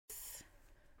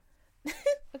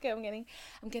Okay,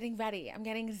 I'm getting ready. I'm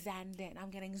getting zenned in.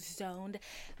 I'm getting zoned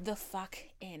the fuck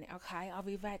in. Okay, are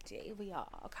we ready? We are.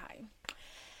 Okay.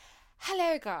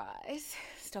 Hello, guys.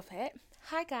 Stop it.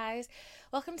 Hi, guys.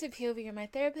 Welcome to POV. You're my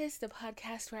therapist, the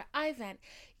podcast where I vent,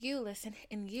 you listen,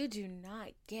 and you do not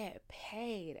get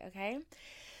paid. Okay.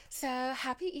 So,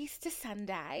 happy Easter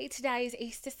Sunday. Today is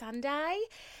Easter Sunday.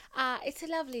 It's a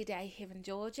lovely day here in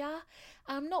Georgia.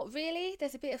 Not really.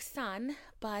 There's a bit of sun,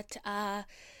 but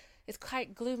it's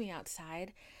quite gloomy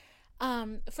outside.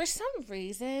 For some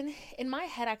reason, in my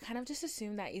head, I kind of just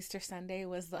assumed that Easter Sunday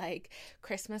was like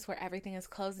Christmas where everything is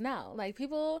closed. No, like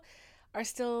people are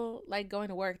still like going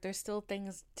to work. There's still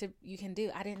things you can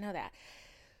do. I didn't know that.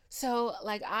 So,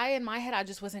 like, in my head, I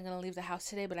just wasn't going to leave the house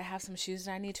today, but I have some shoes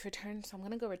that I need to return, so I'm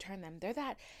going to go return them. They're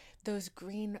those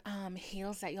green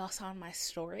heels that y'all saw in my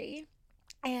story.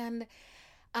 And,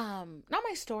 not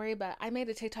my story, but I made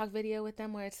a TikTok video with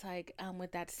them where it's like,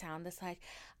 with that sound that's like,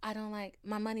 I don't like,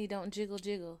 my money don't jiggle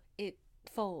jiggle, it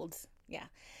folds. Yeah.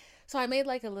 So I made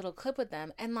like a little clip with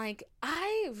them, and like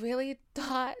I really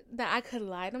thought that I could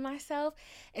lie to myself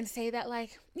and say that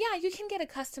like, yeah, you can get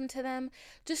accustomed to them.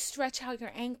 Just stretch out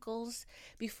your ankles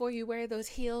before you wear those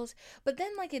heels. But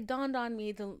then like it dawned on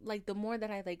me the more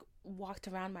that I like walked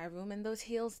around my room in those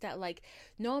heels that like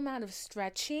no amount of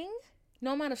stretching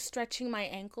my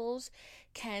ankles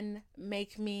can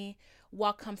make me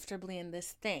walk comfortably in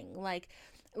this thing. Like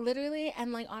literally,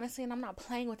 and like honestly, and I'm not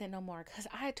playing with it no more, because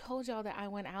I told y'all that I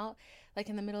went out like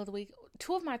in the middle of the week.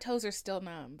 2 of my toes are still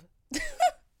numb. 2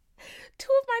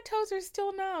 of my toes are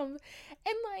still numb.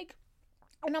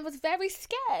 And I was very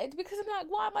scared because I'm like,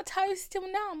 why are my toes still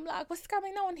numb? Like, what's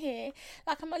going on here?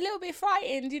 Like, I'm a little bit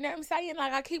frightened, you know what I'm saying?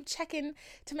 Like, I keep checking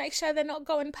to make sure they're not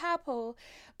going purple.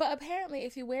 But apparently,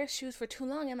 if you wear shoes for too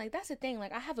long, and like, that's the thing.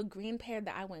 Like, I have a green pair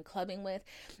that I went clubbing with.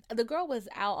 The girl was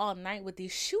out all night with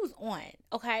these shoes on,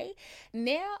 okay?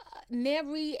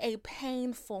 Nary a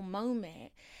painful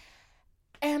moment.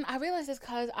 And I realized it's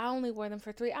because I only wore them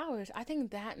for 3 hours. I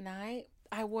think that night,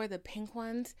 I wore the pink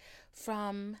ones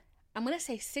from, I'm going to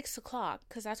say 6 o'clock,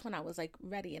 because that's when I was like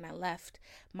ready and I left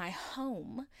my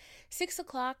home. 6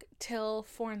 o'clock till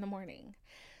 4 in the morning.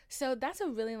 So that's a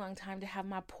really long time to have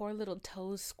my poor little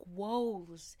toes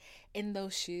squoze in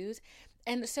those shoes.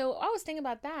 And so I was thinking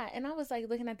about that, and I was like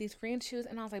looking at these green shoes,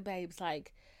 and I was like, babes,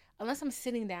 like, unless I'm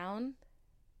sitting down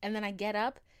and then I get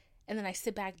up and then I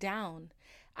sit back down,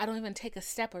 I don't even take a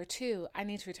step or two, I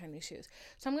need to return these shoes.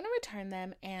 So I'm going to return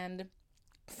them and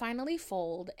finally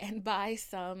fold and buy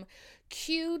some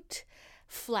cute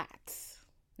flats.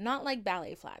 Not like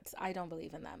ballet flats. I don't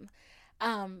believe in them.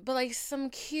 But like some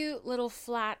cute little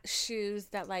flat shoes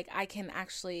that like I can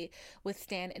actually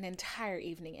withstand an entire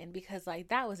evening in, because like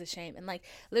that was a shame. And like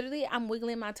literally I'm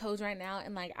wiggling my toes right now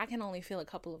and like I can only feel a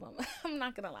couple of them. I'm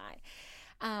not gonna lie.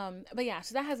 But yeah,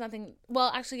 so that has nothing,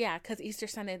 well actually yeah, because Easter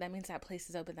Sunday, that means that place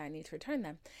is open, that I need to return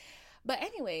them. But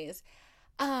anyways,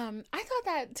 I thought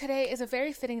that today is a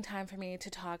very fitting time for me to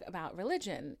talk about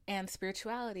religion and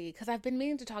spirituality, because I've been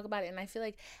meaning to talk about it, and I feel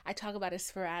like I talk about it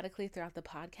sporadically throughout the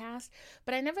podcast,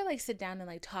 but I never like sit down and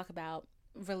like talk about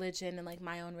religion and like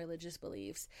my own religious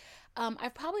beliefs.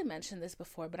 I've probably mentioned this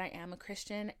before, but I am a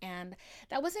Christian, and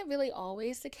that wasn't really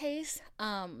always the case.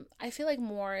 I feel like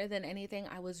more than anything,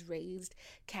 I was raised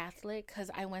Catholic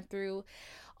because I went through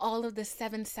all of the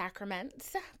 7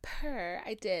 sacraments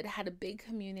had a big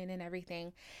communion and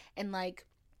everything. And like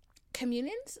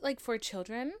communions, like for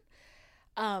children,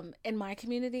 in my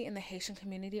community, in the Haitian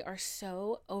community, are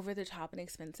so over the top and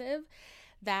expensive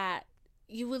that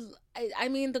you would, I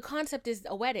mean, the concept is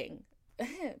a wedding,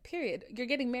 period. You're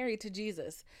getting married to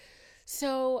Jesus.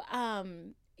 So,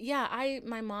 yeah,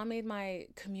 my mom made my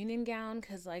communion gown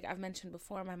because, like I've mentioned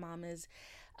before, my mom is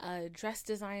a dress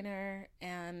designer,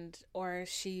 or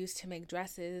she used to make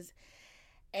dresses,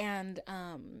 and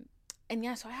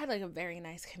yeah, so I had like a very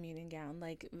nice communion gown,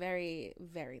 like very,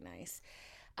 very nice.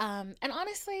 And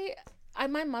honestly,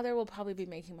 my mother will probably be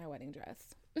making my wedding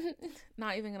dress.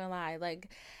 Not even gonna lie, like.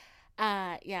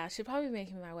 Yeah, she'd probably be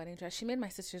making my wedding dress. She made my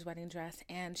sister's wedding dress,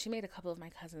 and she made a couple of my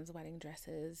cousins' wedding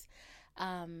dresses.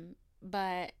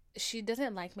 But she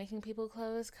doesn't like making people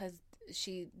clothes because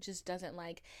she just doesn't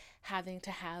like having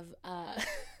to have,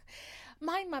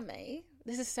 my mummy,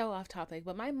 this is so off topic,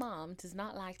 but my mom does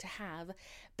not like to have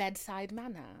bedside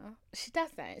manner. She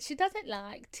doesn't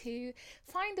like to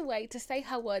find a way to say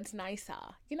her words nicer,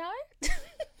 you know?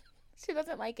 She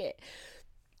doesn't like it.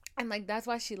 And like that's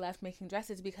why she left making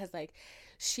dresses, because like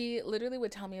she literally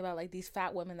would tell me about like these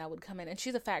fat women that would come in, and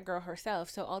she's a fat girl herself,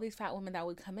 so all these fat women that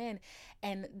would come in,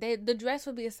 and the dress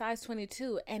would be a size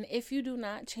 22, and if you do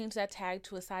not change that tag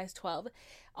to a size 12,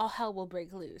 all hell will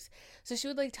break loose. So she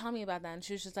would like tell me about that, and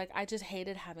she was just like, I just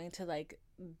hated having to like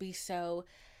be so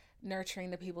nurturing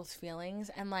the people's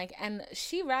feelings. And like, and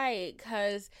she right,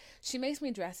 because she makes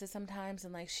me dresses sometimes,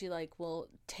 and like she like will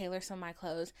tailor some of my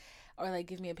clothes or like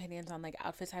give me opinions on like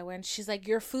outfits I wear, and she's like,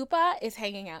 your fupa is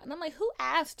hanging out, and I'm like, who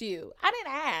asked you? I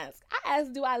didn't ask. I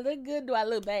asked, do I look good, do I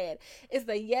look bad? It's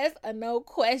a yes or no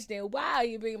question. Why are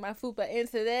you bringing my fupa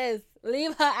into this?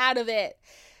 Leave her out of it.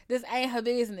 This ain't her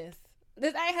business.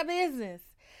 This ain't her business.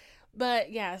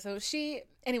 But yeah, so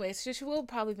anyways, she will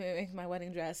probably be making my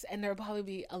wedding dress, and there'll probably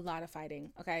be a lot of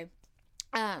fighting, okay?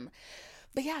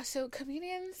 But yeah, so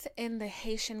comedians in the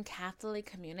Haitian Catholic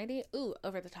community, ooh,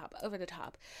 over the top.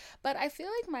 But I feel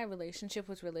like my relationship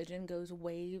with religion goes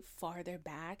way farther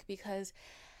back, because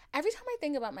every time I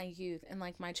think about my youth and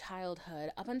like my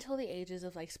childhood up until the ages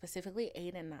of like specifically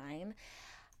 8 and 9,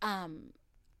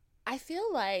 I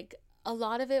feel like a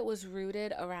lot of it was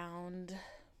rooted around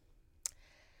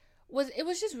it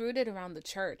was just rooted around the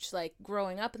church. Like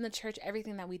growing up in the church,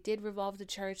 everything that we did revolved the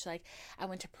church. Like I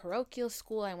went to parochial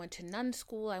school, I went to nun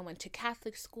school, I went to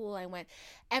Catholic school,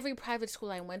 every private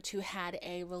school I went to had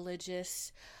a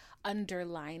religious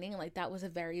underlining. Like that was a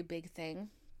very big thing.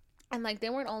 And like they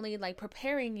weren't only like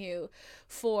preparing you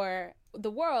for the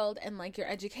world and like your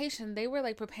education, they were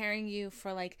like preparing you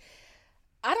for like,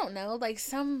 I don't know, like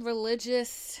some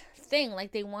religious thing.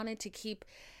 Like they wanted to keep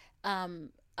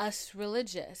us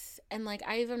religious. And like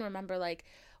I even remember like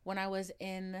when I was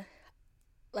in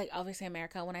like obviously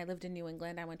America, when I lived in New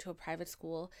England, I went to a private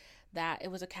school that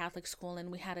it was a Catholic school, and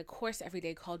we had a course every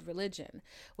day called religion,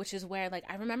 which is where like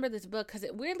I remember this book because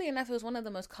weirdly enough it was one of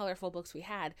the most colorful books we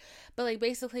had, but like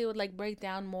basically it would like break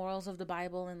down morals of the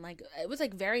Bible, and like it was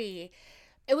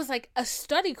like a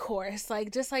study course,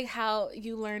 like just like how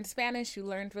you learned Spanish, you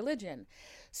learned religion.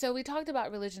 So we talked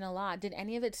about religion a lot. Did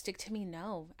any of it stick to me?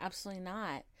 No, absolutely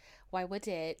not. Why would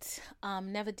it?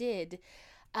 Never did.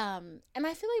 And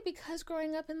I feel like because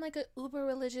growing up in like a uber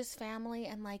religious family,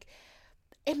 and like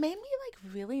it made me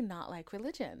like really not like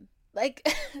religion. Like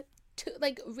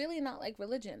really not like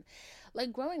religion.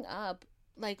 Like growing up,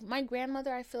 like my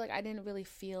grandmother, I feel like I didn't really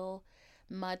feel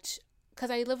much,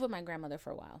 because I lived with my grandmother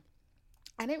for a while.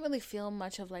 I didn't really feel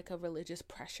much of like a religious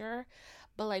pressure,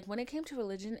 but like when it came to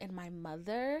religion and my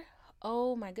mother,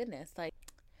 oh my goodness, like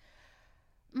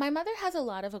my mother has a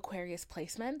lot of Aquarius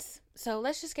placements. So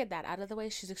let's just get that out of the way.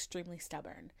 She's extremely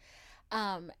stubborn.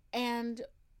 And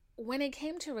when it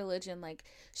came to religion, like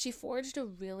she forged a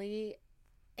really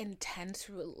intense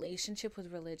relationship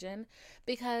with religion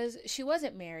because she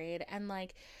wasn't married. And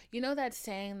like, you know that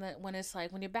saying that when it's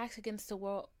like when your back's against the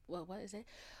world, well, what is it,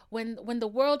 when the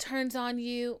world turns on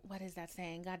you, what is that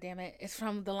saying, god damn it, it's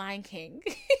from The Lion King.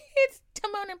 It's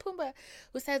Timon and Pumbaa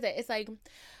who says it. It's like,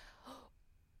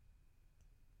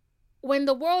 when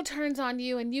the world turns on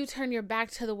you and you turn your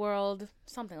back to the world,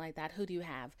 something like that, who do you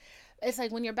have? It's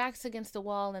like when your back's against the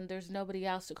wall and there's nobody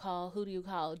else to call, who do you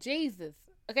call? Jesus,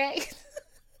 okay?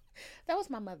 That was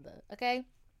my mother, okay?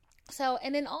 So,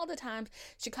 and then all the times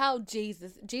she called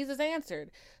Jesus, Jesus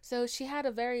answered. So she had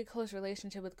a very close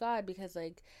relationship with God because,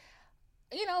 like,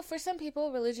 you know, for some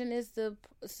people, religion is the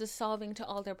solving to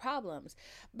all their problems.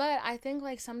 But I think,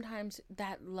 like, sometimes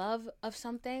that love of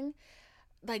something,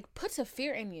 like, puts a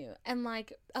fear in you. And,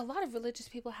 like, a lot of religious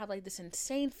people have, like, this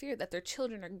insane fear that their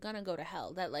children are gonna go to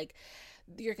hell. That, like,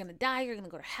 you're gonna die, you're gonna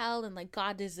go to hell, and like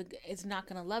God is not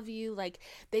gonna love you. Like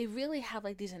they really have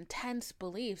like these intense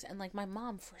beliefs, and like my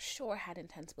mom for sure had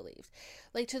intense beliefs,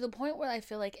 like to the point where I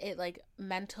feel like it like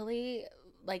mentally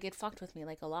like it fucked with me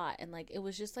like a lot, and like it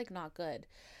was just like not good.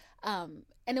 And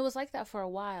it was like that for a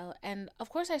while, and of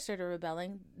course I started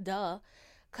rebelling,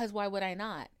 because why would I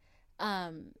not?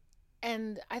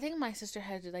 And I think my sister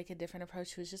had like a different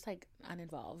approach. She was just like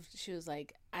uninvolved. She was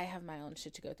like, I have my own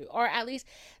shit to go through. Or at least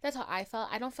that's how I felt.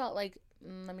 I don't felt like,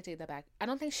 let me take that back. I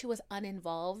don't think she was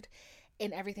uninvolved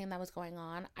in everything that was going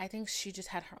on. I think she just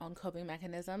had her own coping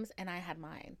mechanisms and I had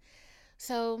mine.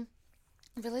 So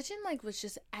religion like was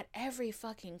just at every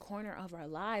fucking corner of our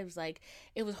lives. Like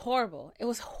it was horrible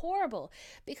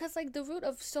because like the root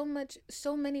of so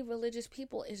many religious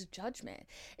people is judgment.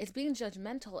 It's being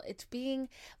judgmental. It's being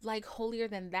like holier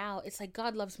than thou. It's like,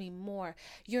 God loves me more,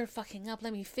 you're fucking up,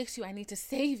 let me fix you, I need to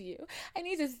save you, let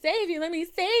me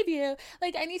save you,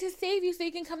 like I need to save you so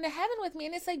you can come to heaven with me.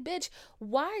 And it's like, bitch,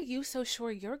 why are you so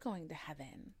sure you're going to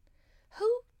heaven?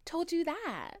 Who told you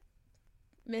that,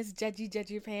 Miss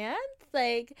Judgy Pants?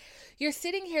 like, you're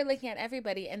sitting here looking at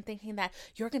everybody and thinking that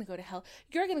you're going to go to hell.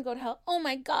 You're going to go to hell. Oh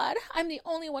my God, I'm the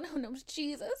only one who knows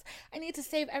Jesus. I need to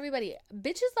save everybody.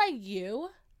 Bitches like you,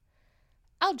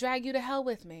 I'll drag you to hell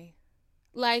with me.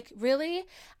 Like, really?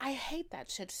 I hate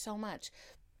that shit so much.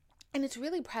 And it's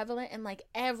really prevalent in like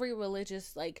every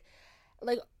religious, like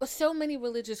so many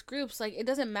religious groups. Like, it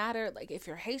doesn't matter, like, if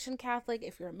you're Haitian Catholic,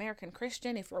 if you're American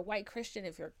Christian, if you're white Christian,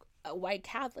 if you're a white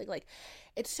Catholic, like,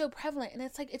 it's so prevalent. And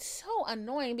it's like, it's so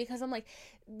annoying because I'm like,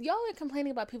 y'all are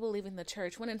complaining about people leaving the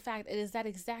church when in fact it is that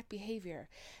exact behavior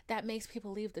that makes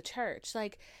people leave the church.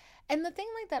 Like, and the thing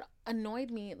like that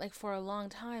annoyed me like for a long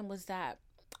time was that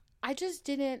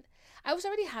I was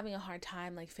already having a hard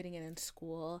time like fitting in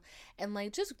school and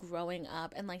like just growing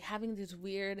up and like having these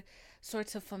weird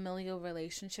sorts of familial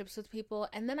relationships with people.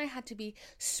 And then I had to be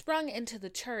sprung into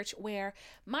the church where,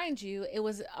 mind you, it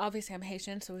was obviously, I'm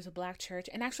Haitian, so it was a black church.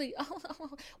 And actually,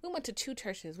 we went to 2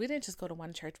 churches. We didn't just go to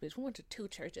one church, bitch. We went to 2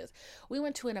 churches. We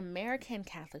went to an American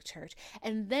Catholic church,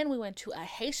 and then we went to a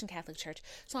Haitian Catholic church.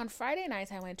 So on Friday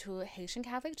nights, I went to a Haitian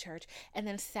Catholic church, and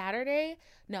then Sunday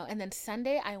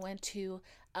I went to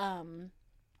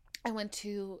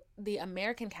the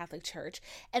American Catholic Church.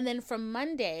 And then from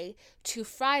Monday to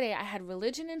Friday, I had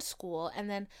religion in school. And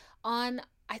then on,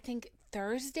 I think,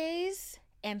 Thursdays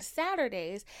and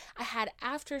Saturdays, I had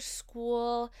after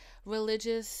school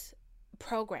religious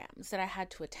programs that I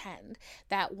had to attend.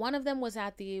 That one of them was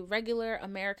at the regular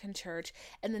American church,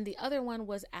 and then the other one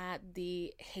was at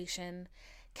the Haitian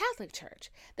Catholic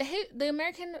church. The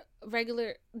American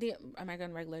regular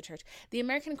church, the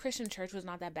American Christian church was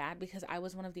not that bad because I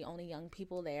was one of the only young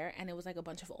people there, and it was like a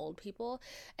bunch of old people,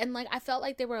 and like I felt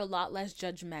like they were a lot less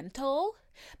judgmental.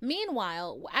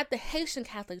 Meanwhile, at the Haitian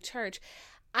Catholic church,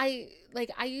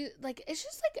 it's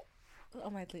just like, oh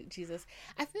my Jesus,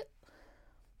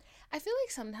 I feel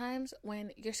like sometimes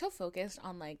when you're so focused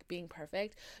on like being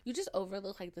perfect, you just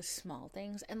overlook like the small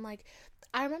things. And like,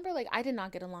 I remember like I did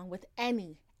not get along with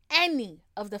any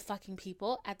of the fucking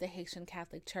people at the Haitian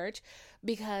Catholic Church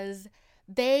because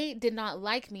they did not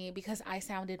like me because I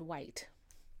sounded white.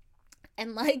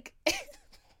 And like,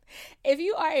 if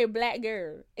you are a black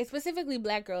girl, it's specifically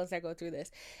black girls that go through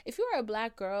this. If you are a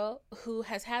black girl who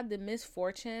has had the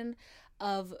misfortune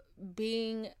of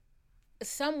being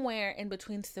somewhere in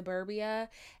between suburbia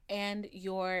and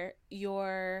your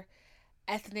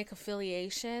ethnic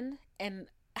affiliation and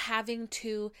having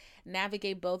to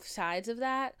navigate both sides of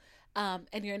that,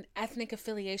 and your ethnic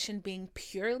affiliation being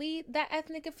purely that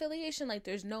ethnic affiliation, like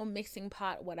there's no mixing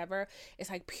pot, whatever, it's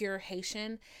like pure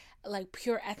Haitian, like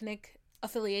pure ethnic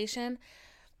affiliation,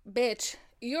 bitch,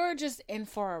 you're just in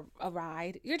for a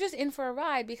ride. You're just in for a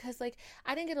ride because, like,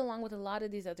 I didn't get along with a lot of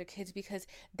these other kids because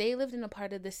they lived in a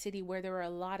part of the city where there were a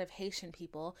lot of Haitian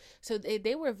people. So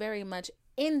they were very much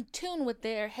in tune with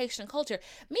their Haitian culture.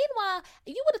 Meanwhile,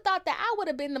 you would have thought that I would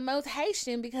have been the most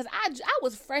Haitian because I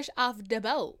was fresh off the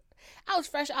boat.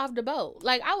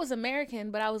 Like, I was American,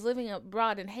 but I was living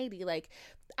abroad in Haiti. Like,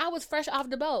 I was fresh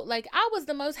off the boat. Like, I was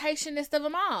the most Haitianist of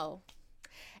them all.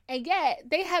 And yet,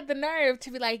 they had the nerve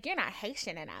to be like, you're not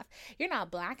Haitian enough. You're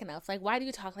not black enough. Like, why do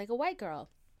you talk like a white girl?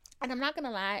 And I'm not going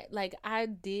to lie, like, I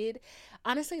did,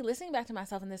 honestly, listening back to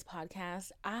myself in this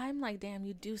podcast, I'm like, damn,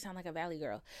 you do sound like a Valley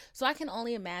girl. So I can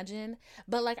only imagine.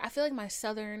 But, like, I feel like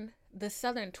the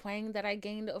Southern twang that I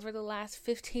gained over the last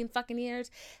 15 fucking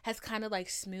years has kind of, like,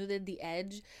 smoothed the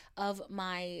edge of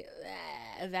my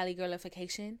Valley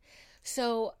girlification.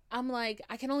 So I'm like,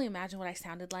 I can only imagine what I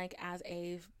sounded like as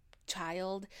a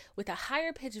child with a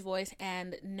higher pitched voice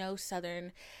and no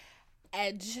Southern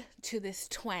edge to this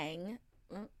twang.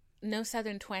 No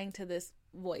Southern twang to this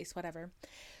voice, whatever.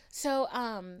 So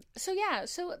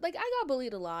like I got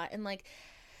bullied a lot, and like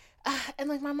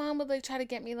my mom would like try to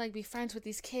get me like be friends with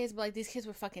these kids, but like these kids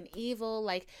were fucking evil.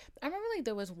 Like I remember like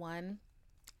there was one,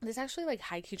 this actually like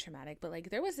high-key traumatic, but like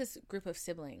there was this group of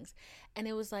siblings, and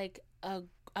it was like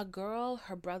a girl,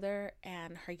 her brother,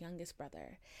 and her youngest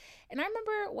brother. And I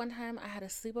remember one time I had a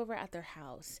sleepover at their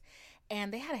house,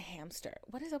 and they had a hamster.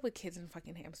 What is up with kids and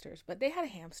fucking hamsters? But they had a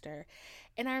hamster.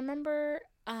 And I remember,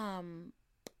 I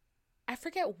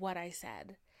forget what I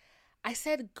said. I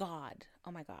said God.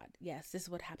 Oh my God. Yes, this is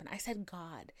what happened. I said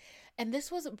God. And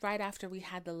this was right after we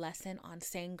had the lesson on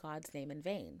saying God's name in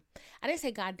vain. I didn't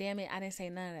say God damn it. I didn't say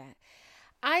none of that.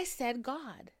 I said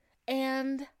God.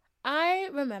 And I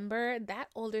remember that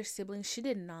older sibling, she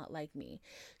did not like me.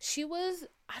 She was,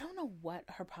 I don't know what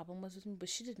her problem was with me, but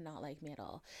she did not like me at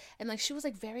all. And like, she was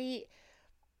like very,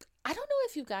 I don't know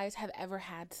if you guys have ever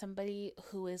had somebody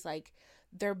who is like,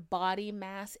 their body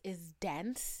mass is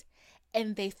dense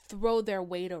and they throw their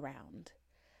weight around.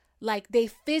 Like, they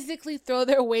physically throw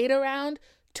their weight around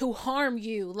to harm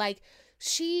you.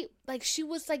 She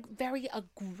was like very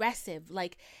aggressive,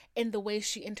 like in the way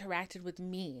she interacted with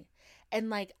me. And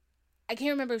like, I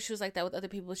can't remember if she was like that with other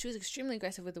people, but she was extremely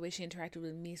aggressive with the way she interacted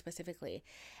with me specifically.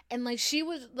 And like, she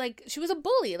was a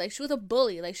bully. Like, she was a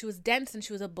bully. Like, she was dense and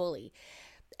she was a bully.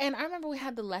 And I remember we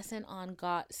had the lesson on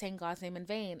God, saying God's name in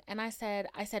vain. And I said,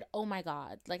 oh my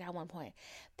God, like at one point,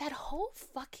 that whole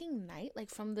fucking night, like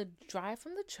from the drive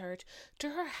from the church to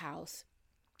her house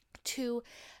to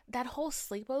that whole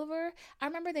sleepover, I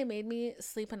remember they made me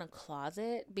sleep in a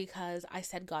closet because I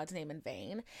said God's name in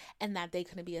vain and that they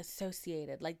couldn't be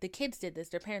associated. Like, the kids did this,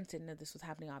 their parents didn't know this was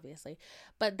happening, obviously,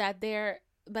 but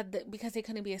because they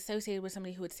couldn't be associated with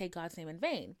somebody who would say God's name in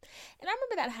vain. And I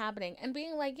remember that happening and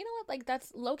being like, you know what, like,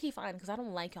 that's low-key fine because I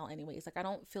don't like y'all anyways. Like, I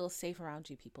don't feel safe around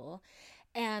you people.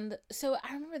 And so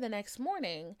I remember the next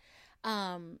morning,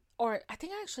 or I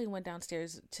think I actually went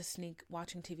downstairs to sneak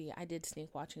watching TV. I did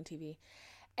sneak watching TV.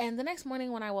 And the next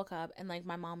morning when I woke up and like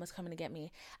my mom was coming to get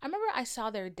me, I remember I saw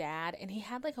their dad and he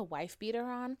had like a wife beater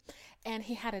on and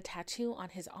he had a tattoo on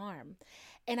his arm.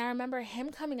 And I remember him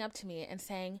coming up to me and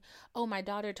saying, "Oh, my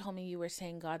daughter told me you were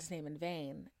saying God's name in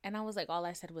vain." And I was like, all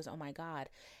I said was, "Oh my God."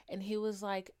 And he was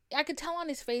like, I could tell on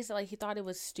his face that like he thought it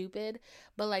was stupid,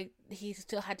 but like he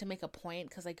still had to make a point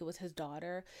because like it was his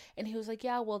daughter. And he was like,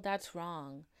 "Yeah, well, that's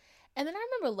wrong." And then I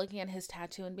remember looking at his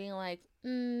tattoo and being like,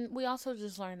 we also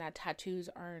just learned that tattoos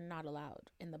are not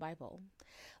allowed in the Bible.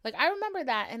 Like, I remember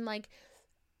that, and like,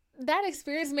 that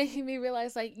experience making me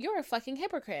realize, like, you're a fucking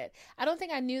hypocrite. I don't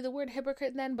think I knew the word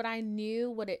hypocrite then, but I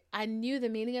knew I knew the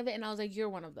meaning of it, and I was like, you're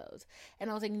one of those. And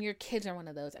I was like, your kids are one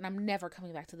of those, and I'm never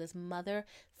coming back to this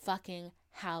motherfucking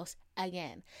house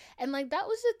again. And like, that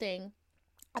was the thing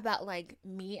about like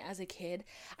me as a kid.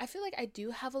 I feel like I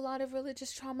do have a lot of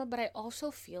religious trauma, but I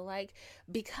also feel like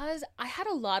because I had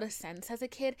a lot of sense as a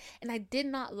kid and I did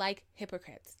not like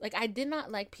hypocrites. Like, I did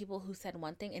not like people who said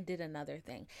one thing and did another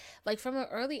thing. Like, from an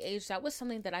early age, that was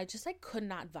something that I just like could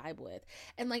not vibe with.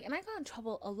 And like, and I got in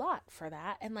trouble a lot for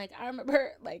that. And like, I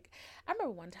remember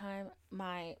one time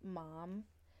my mom,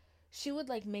 she would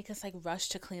like make us like rush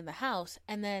to clean the house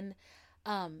and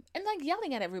like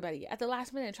yelling at everybody at the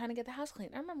last minute trying to get the house clean.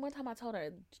 I remember one time I told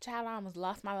her, child, I almost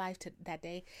lost my life that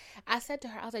day. I said to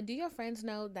her, I was like, do your friends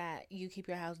know that you keep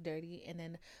your house dirty and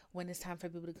then when it's time for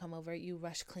people to come over, you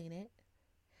rush clean it?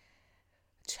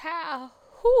 Child,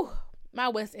 whew, my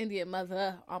West Indian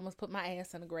mother almost put my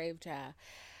ass in the grave, child.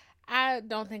 I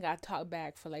don't think I talked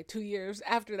back for like 2 years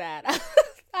after that.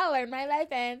 I learned my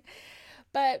lesson.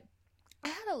 But I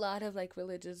had a lot of like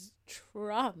religious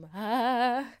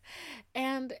trauma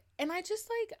and I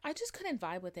just couldn't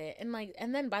vibe with it.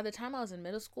 And then by the time I was in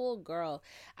middle school, girl,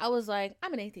 I was like,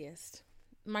 I'm an atheist.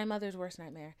 My mother's worst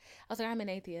nightmare. I was like, I'm an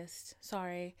atheist.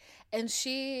 Sorry.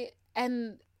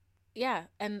 And yeah,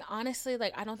 and honestly,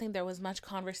 like, I don't think there was much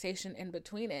conversation in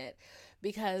between it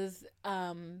because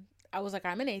I was like,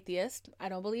 I'm an atheist. I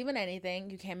don't believe in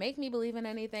anything. You can't make me believe in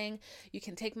anything. You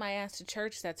can take my ass to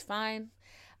church. That's fine.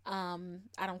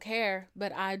 I don't care,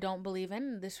 but I don't believe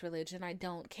in this religion. I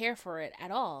don't care for it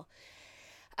at all.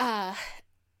 Uh,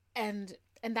 and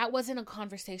that wasn't a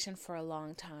conversation for a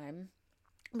long time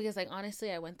because like,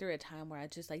 honestly, I went through a time where I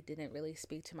just like didn't really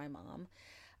speak to my mom,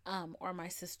 or my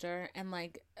sister, and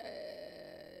like,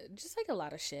 just like a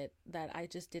lot of shit that I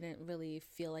just didn't really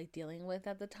feel like dealing with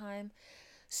at the time.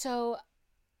 So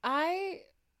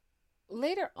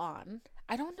later on,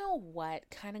 I don't know what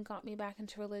kind of got me back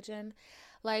into religion.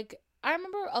 Like, I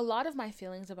remember a lot of my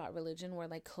feelings about religion were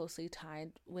like closely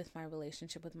tied with my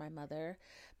relationship with my mother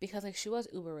because like she was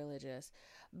uber religious.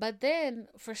 But then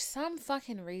for some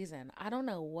fucking reason, I don't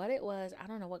know what it was, I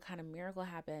don't know what kind of miracle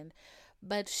happened,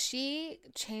 but she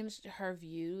changed her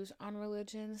views on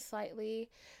religion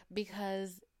slightly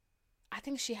because I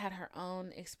think she had her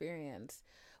own experience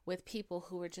with people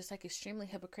who were just like extremely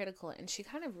hypocritical, and she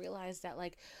kind of realized that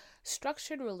like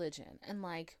structured religion and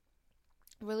like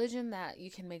religion that you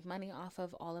can make money off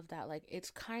of, all of that, like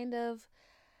it's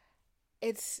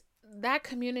that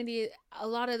community, a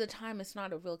lot of the time it's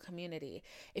not a real community.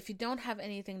 If you don't have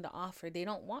anything to offer, they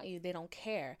don't want you, they don't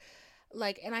care.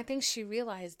 Like, and I think she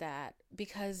realized that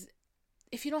because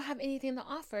if you don't have anything to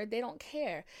offer, they don't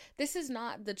care. This is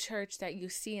not the church that you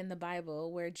see in the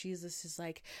Bible where Jesus is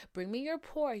like, bring me your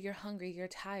poor, you're hungry, you're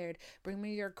tired. Bring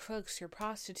me your crooks, your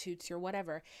prostitutes, your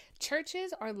whatever.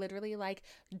 Churches are literally like,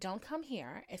 don't come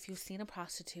here if you've seen a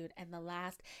prostitute in the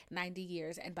last 90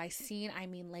 years. And by seen, I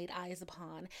mean laid eyes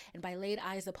upon. And by laid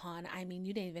eyes upon, I mean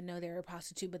you didn't even know they were a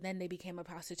prostitute, but then they became a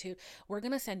prostitute. We're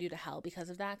going to send you to hell because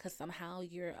of that, because somehow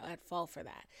you're at fault for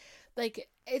that. Like,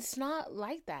 it's not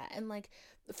like that. And like,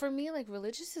 for me, like,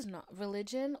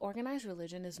 organized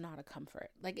religion is not a comfort.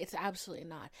 Like, it's absolutely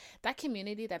not. That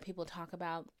community that people talk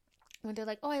about when they're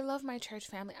like, oh, I love my church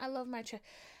family, I love my church.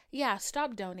 Yeah,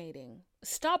 stop donating.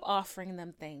 Stop offering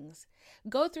them things.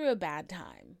 Go through a bad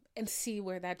time and see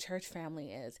where that church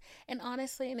family is. And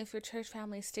honestly, and if your church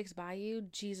family sticks by you,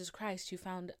 Jesus Christ, you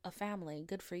found a family.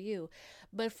 Good for you.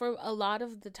 But for a lot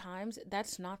of the times,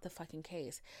 that's not the fucking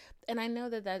case. And I know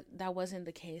that wasn't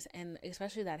the case. And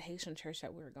especially that Haitian church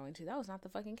that we were going to, that was not the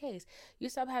fucking case. You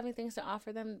stop having things to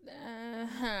offer them,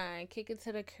 kick it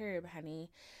to the curb,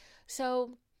 honey.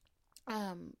 So,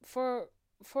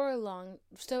 for a long,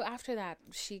 so after that,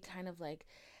 she kind of like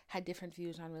had different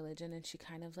views on religion, and she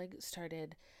kind of like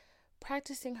started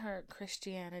practicing her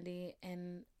Christianity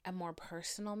in a more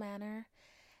personal manner.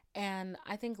 And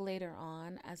I think later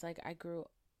on, as like I grew,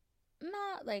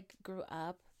 not like grew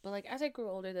up, but like as I grew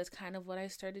older, that's kind of what I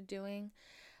started doing.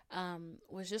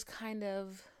 Was just kind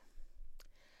of,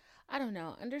 I don't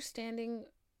know, understanding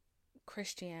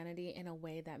Christianity in a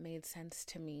way that made sense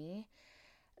to me,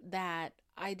 that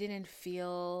I didn't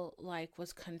feel like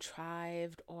was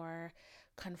contrived or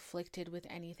conflicted with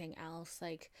anything else.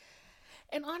 Like,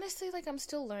 and honestly, like, I'm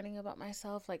still learning about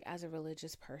myself, like, as a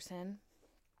religious person,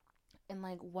 and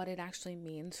like what it actually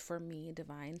means for me,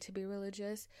 divine, to be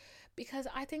religious, because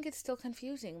I think it's still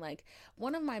confusing. Like,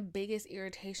 one of my biggest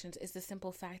irritations is the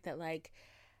simple fact that, like,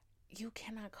 you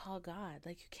cannot call God.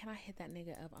 Like, you cannot hit that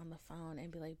nigga up on the phone and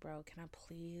be like, bro, can I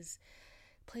please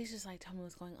just like tell me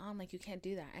what's going on. Like, you can't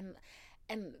do that.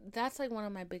 And that's like one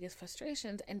of my biggest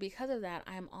frustrations. And because of that,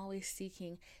 I'm always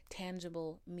seeking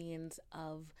tangible means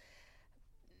of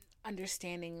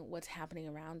understanding what's happening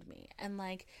around me. And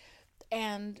like,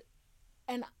 and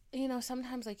you know,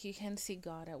 sometimes like you can see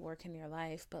God at work in your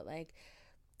life, but like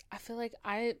I feel like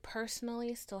I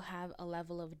personally still have a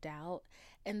level of doubt.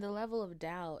 And the level of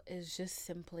doubt is just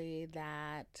simply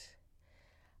that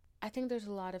I think there's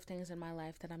a lot of things in my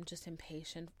life that I'm just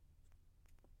impatient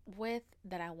with,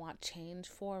 that I want change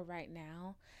for right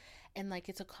now. And like,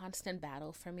 it's a constant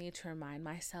battle for me to remind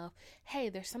myself, hey,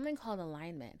 there's something called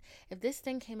alignment. If this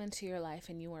thing came into your life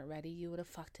and you weren't ready, you would have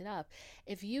fucked it up.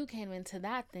 If you came into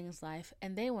that thing's life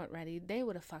and they weren't ready, they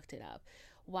would have fucked it up.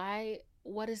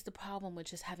 What is the problem with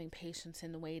just having patience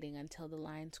and waiting until the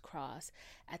lines cross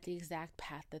at the exact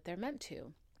path that they're meant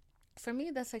to? For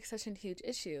me, that's like such a huge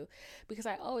issue, because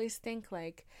I always think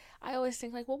like,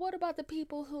 well, what about the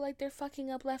people who like they're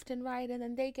fucking up left and right, and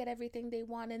then they get everything they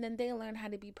want, and then they learn how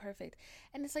to be perfect.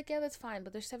 And it's like, yeah, that's fine,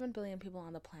 but there's 7 billion people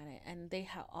on the planet, and they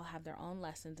all have their own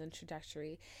lessons and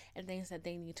trajectory and things that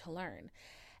they need to learn.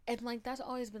 And like, that's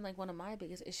always been like one of my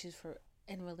biggest issues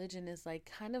in religion, is like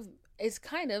kind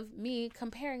of me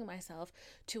comparing myself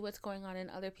to what's going on in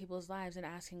other people's lives and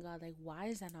asking God, like, why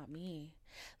is that not me?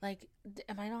 Like,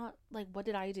 am I not, like, what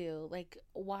did I do? Like,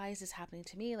 why is this happening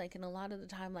to me? Like, and a lot of the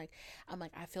time, like, I'm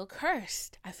like, I feel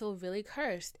cursed. I feel really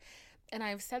cursed. And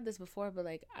I've said this before, but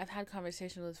like, I've had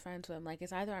conversations with friends where I'm like,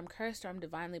 it's either I'm cursed or I'm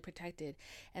divinely protected.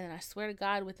 And then I swear to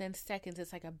God, within seconds,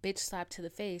 it's like a bitch slap to the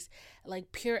face,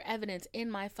 like pure evidence in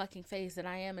my fucking face that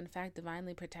I am in fact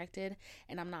divinely protected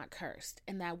and I'm not cursed.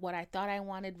 And that what I thought I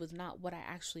wanted was not what I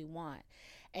actually want.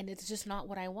 And it's just not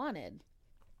what I wanted.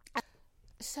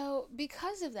 So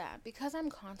because of that, because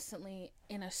I'm constantly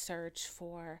in a search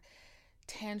for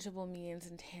tangible means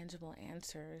and tangible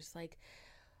answers, like,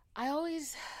 I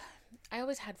always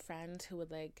had friends who would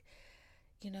like,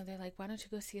 you know, they're like, why don't you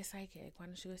go see a psychic? Why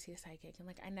don't you go see a psychic? And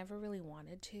like, I never really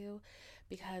wanted to,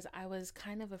 because I was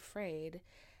kind of afraid,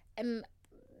 and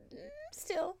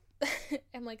still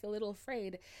am like a little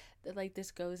afraid that like this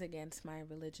goes against my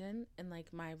religion and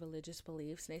like my religious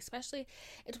beliefs. And especially,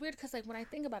 it's weird because like when I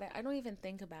think about it, I don't even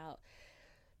think about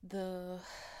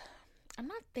I'm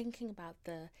not thinking about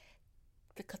the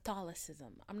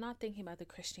Catholicism. I'm not thinking about the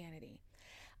Christianity.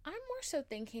 I'm more so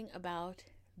thinking about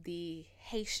the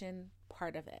Haitian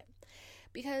part of it.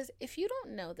 Because if you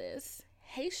don't know this,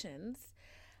 Haitians,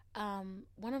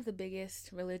 one of the biggest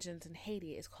religions in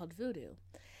Haiti is called voodoo.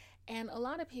 And a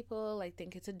lot of people like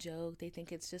think it's a joke. They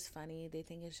think it's just funny. They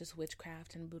think it's just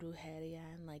witchcraft and brujeria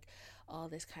and like all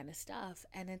this kind of stuff.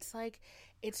 And it's like,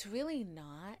 it's really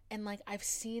not. And like, I've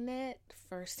seen it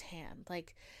firsthand.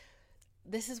 Like,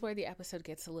 this is where the episode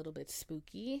gets a little bit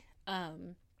spooky.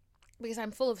 Because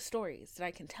I'm full of stories that I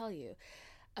can tell you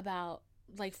about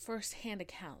like firsthand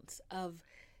accounts of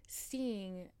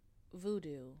seeing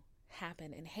voodoo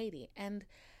happen in Haiti. And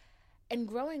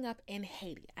growing up in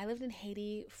Haiti, I lived in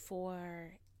Haiti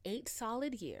for 8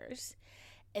 solid years.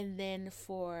 And then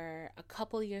for a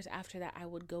couple years after that, I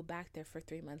would go back there for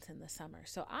 3 months in the summer.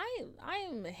 So I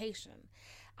am Haitian.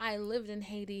 I lived in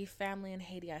Haiti, family in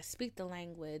Haiti. I speak the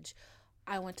language.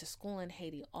 I went to school in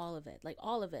Haiti, all of it. Like,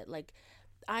 all of it. Like,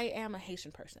 I am a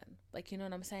Haitian person. Like, you know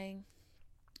what I'm saying?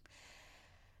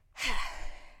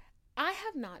 I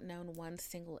have not known one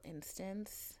single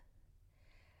instance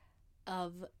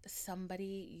of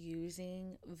somebody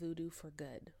using voodoo for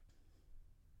good.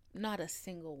 Not a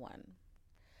single one.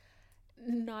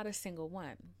 Not a single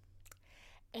one.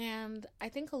 And I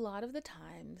think a lot of the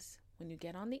times when you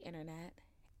get on the internet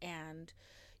and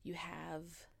you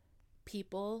have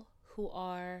people who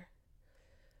are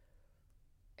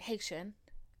Haitian,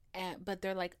 but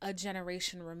they're like a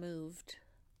generation removed,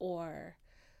 or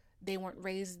they weren't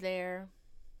raised there,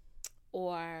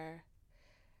 or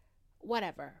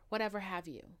whatever have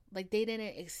you. Like, they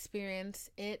didn't experience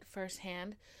it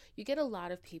firsthand. You get a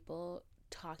lot of people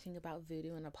talking about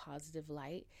voodoo in a positive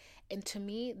light. And to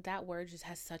me, that word just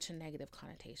has such a negative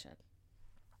connotation.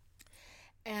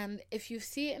 And if you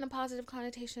see it in a positive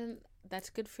connotation, that's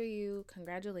good for you.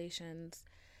 Congratulations.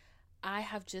 I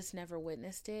have just never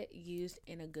witnessed it used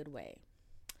in a good way.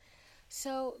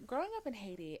 So growing up in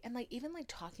Haiti and like even like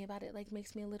talking about it like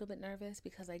makes me a little bit nervous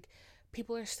because like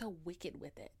people are so wicked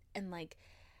with it. And like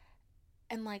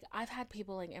I've had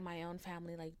people like in my own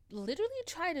family like literally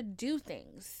try to do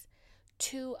things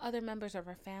to other members of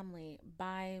our family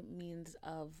by means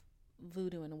of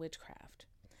voodoo and witchcraft.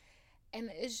 And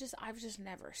it's just I've just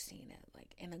never seen it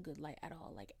like in a good light at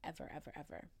all, like ever.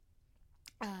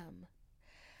 Um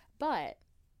but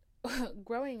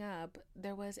growing up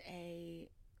there was a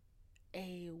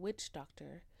witch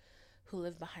doctor who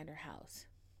lived behind our house.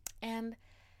 And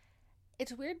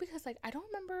it's weird because like I don't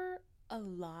remember a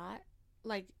lot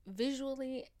like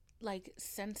visually, like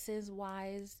senses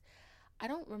wise. I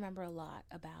don't remember a lot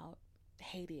about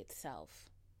Haiti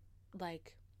itself,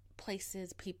 like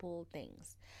places, people,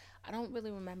 things. I don't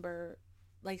really remember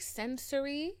like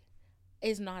sensory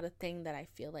is not a thing that I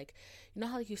feel like, you know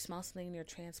how like you smell something and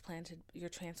you're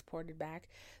transported back.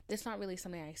 That's not really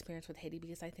something I experienced with Haiti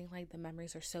because I think like the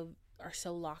memories are so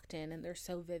locked in and they're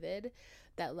so vivid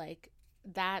that like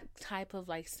that type of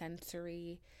like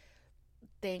sensory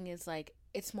thing is like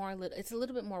it's a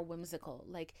little bit more whimsical,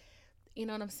 like, you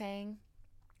know what I'm saying?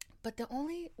 But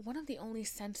one of the only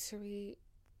sensory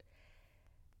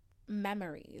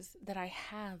memories that I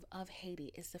have of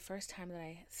Haiti is the first time that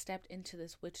I stepped into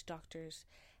this witch doctor's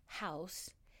house.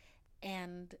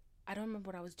 And I don't remember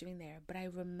what I was doing there, but I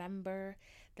remember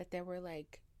that there were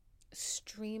like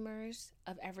streamers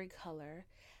of every color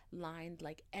lined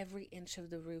like every inch of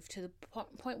the roof to the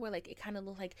point where like it kind of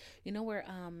looked like, where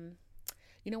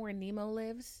Nemo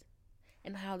lives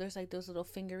and how there's like those little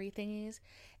fingery thingies.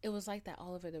 It was like that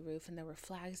all over the roof, and there were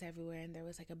flags everywhere, and there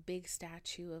was like a big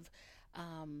statue of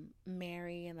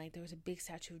Mary, and like there was a big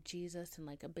statue of Jesus, and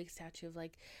like a big statue of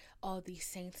like all these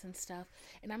saints and stuff.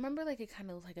 And I remember like it kind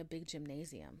of looked like a big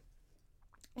gymnasium,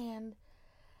 and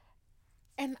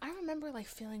I remember like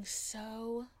feeling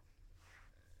so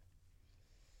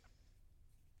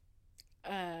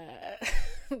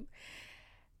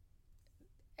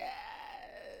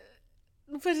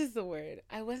what is the word?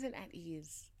 I wasn't at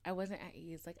ease.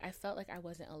 Like I felt like I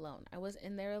wasn't alone. I was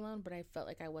in there alone, but I felt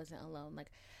like I wasn't alone.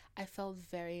 Like I felt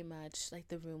very much like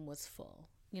the room was full,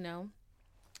 you know?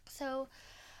 So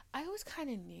I always kind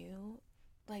of knew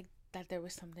like that there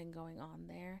was something going on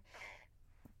there.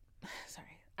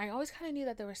 Sorry. I always kind of knew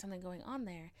that there was something going on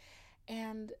there.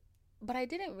 But I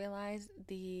didn't realize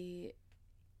the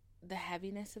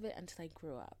heaviness of it until I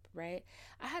grew up, right?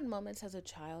 I had moments as a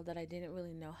child that I didn't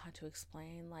really know how to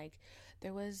explain. Like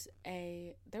there was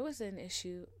an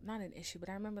issue, not an issue, but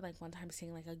I remember like one time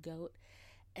seeing like a goat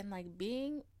and like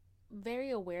being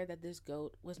very aware that this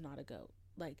goat was not a goat.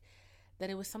 Like that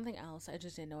it was something else. I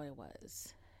just didn't know what it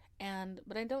was.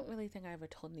 But I don't really think I ever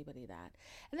told anybody that.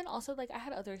 And then also like I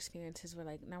had other experiences where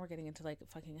like now we're getting into like a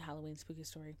fucking Halloween spooky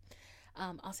story.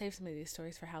 I'll save some of these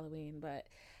stories for Halloween, but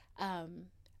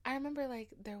I remember like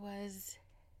there was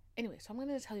anyway, so I'm going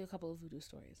to tell you a couple of voodoo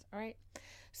stories, all right?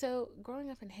 So, growing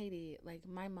up in Haiti, like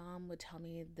my mom would tell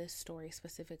me this story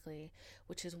specifically,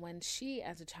 which is when she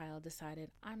as a child decided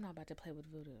I'm not about to play with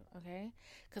voodoo, okay?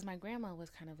 Cuz my grandma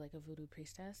was kind of like a voodoo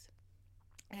priestess.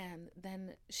 And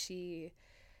then she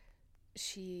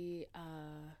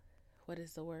what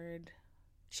is the word?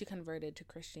 She converted to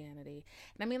Christianity.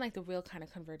 And I mean like the real kind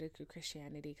of converted to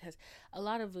Christianity, because a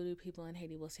lot of voodoo people in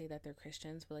Haiti will say that they're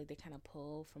Christians, but like they kind of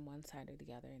pull from one side or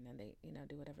the other, and then they,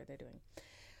 do whatever they're doing.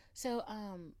 So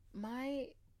my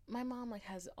mom like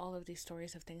has all of these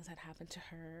stories of things that happened to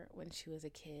her when she was a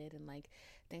kid, and like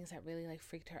things that really like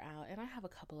freaked her out, and I have a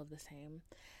couple of the same.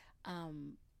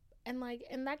 And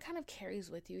that kind of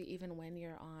carries with you even when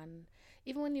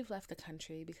you've left the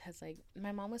country, because like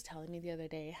my mom was telling me the other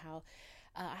day how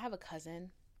I have a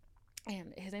cousin,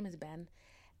 and his name is Ben.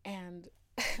 And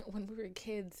when we were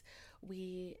kids,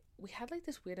 we had like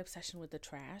this weird obsession with the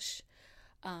trash.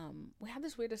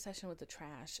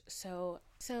 So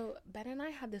Ben and I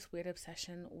had this weird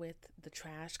obsession with the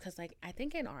trash, because like I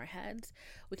think in our heads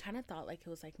we kind of thought like it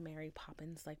was like Mary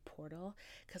Poppins like portal,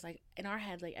 because like in our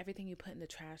head like everything you put in the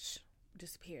trash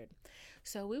disappeared.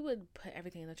 So we would put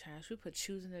everything in the trash. We put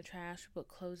shoes in the trash, we put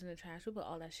clothes in the trash, we put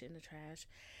all that shit in the trash,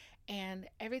 and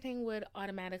everything would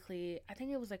automatically, I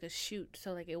think it was like a chute,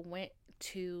 so like it went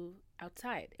to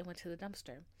outside, it went to the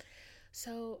dumpster.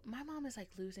 So my mom is like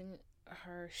losing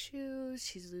her shoes,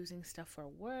 she's losing stuff for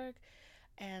work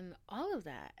and all of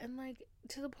that, and like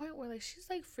to the point where like she's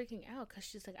like freaking out, because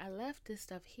she's like, I left this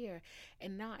stuff here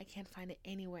and now I can't find it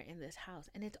anywhere in this house,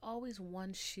 and it's always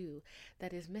one shoe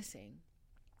that is missing.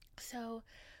 So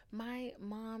my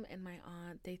mom and my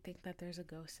aunt, they think that there's a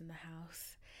ghost in the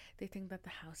house. They think that the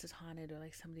house is haunted, or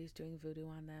like somebody's doing voodoo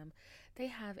on them. They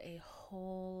have a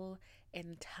whole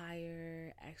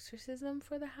entire exorcism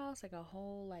for the house, like a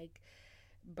whole like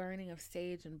burning of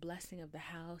sage and blessing of the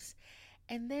house.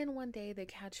 And then one day they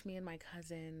catch me and my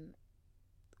cousin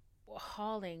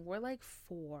hauling. We're like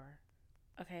 4.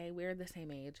 Okay, we're the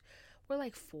same age. We're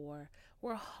like 4.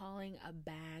 We're hauling a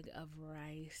bag of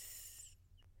rice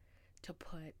to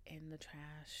put in the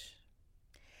trash.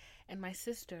 And my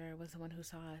sister was the one who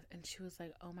saw us, and she was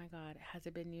like, oh my God, has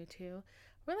it been you too?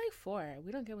 We're like 4.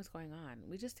 We don't get what's going on.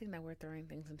 We just think that we're throwing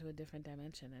things into a different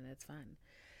dimension and it's fun.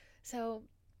 So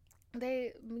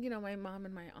they, my mom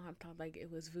and my aunt thought like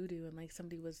it was voodoo, and like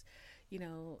somebody was,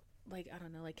 like, I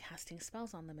don't know, like casting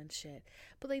spells on them and shit.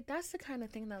 But like that's the kind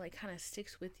of thing that like kind of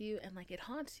sticks with you, and like it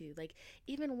haunts you. Like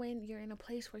even when you're in a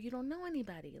place where you don't know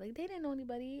anybody, like they didn't know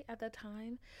anybody at that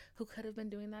time who could have been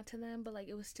doing that to them, but like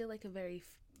it was still like a very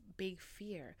big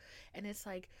fear. And it's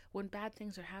like when bad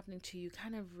things are happening to you,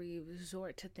 kind of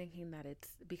resort to thinking that it's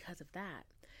because of that.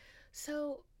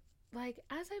 So like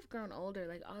as I've grown older,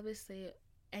 like obviously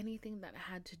anything that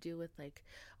had to do with like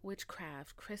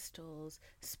witchcraft, crystals,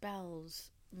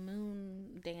 spells,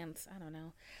 moon dance, I don't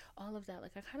know, all of that,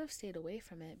 like I kind of stayed away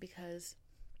from it, because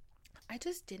I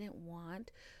just didn't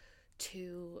want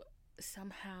to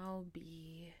somehow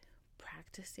be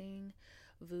practicing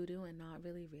voodoo and not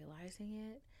really realizing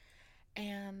it.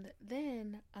 And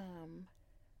then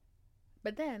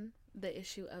but then the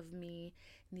issue of me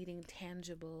needing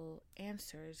tangible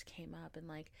answers came up,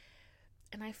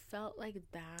 and I felt like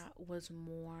that was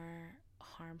more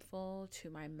harmful to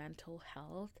my mental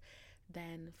health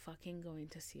than fucking going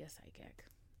to see a psychic.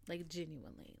 Like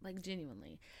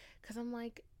genuinely. Because I'm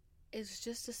like, it's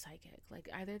just a psychic. Like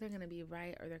either they're going to be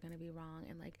right or they're going to be wrong.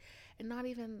 And not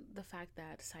even the fact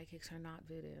that psychics are not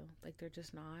voodoo. Like they're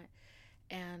just not.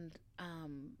 And,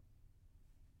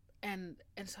 and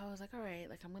so I was like, all right,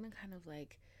 like I'm going to kind of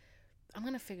like, I'm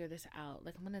going to figure this out.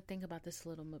 Like I'm going to think about this a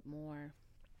little bit more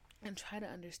and try to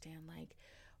understand like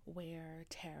where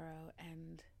tarot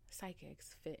and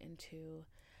psychics fit into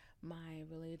my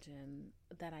religion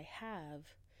that I have.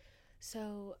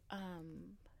 So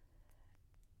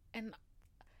and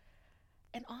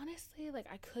and honestly, like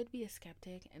I could be a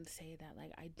skeptic and say that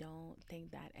like I don't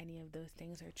think that any of those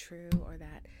things are true, or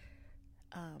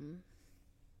um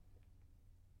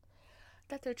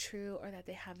that they're true, or that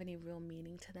they have any real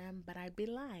meaning to them, but I'd be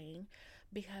lying,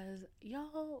 because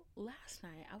y'all, last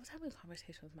night I was having a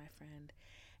conversation with my friend,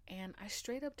 and I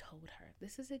straight up told her,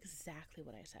 this is exactly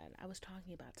what I said. I was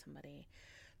talking about somebody,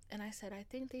 and I said, I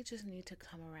think they just need to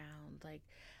come around. Like,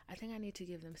 I think I need to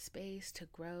give them space to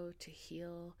grow, to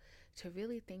heal, to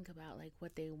really think about like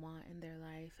what they want in their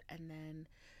life, and then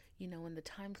when the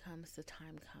time comes, the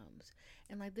time comes.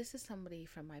 And like this is somebody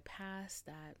from my past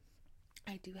that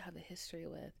I do have a history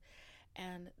with,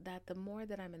 and that the more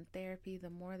that I'm in therapy, the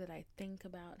more that I think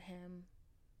about him,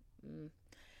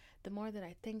 the more that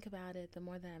I think about it, the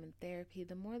more that I'm in therapy,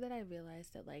 the more that I realize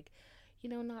that like,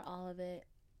 not all of it,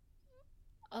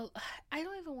 I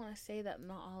don't even want to say that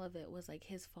not all of it was like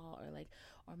his fault,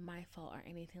 or my fault, or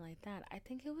anything like that. I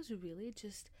think it was really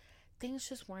just things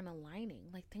just weren't aligning.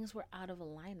 Like things were out of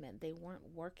alignment. They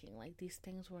weren't working. Like these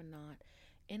things were not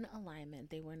in alignment.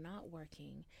 They were not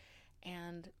working.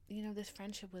 And, this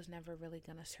friendship was never really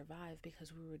going to survive,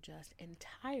 because we were just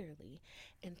entirely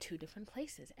in 2 different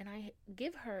places. And I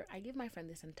give my friend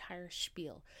this entire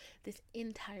spiel.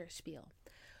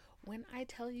 When I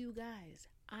tell you guys,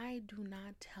 I do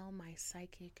not tell my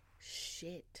psychic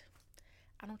shit.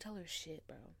 I don't tell her shit,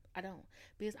 bro. I don't.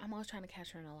 Because I'm always trying to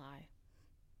catch her in a lie.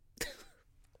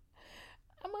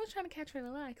 I'm was trying to catch her in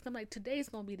a lie because I'm like, today's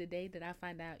gonna be the day that I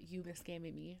find out you been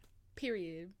scamming me.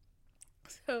 Period.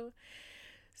 So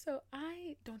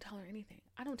I don't tell her anything.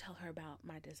 I don't tell her about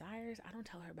my desires. I don't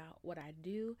tell her about what I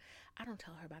do. I don't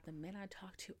tell her about the men I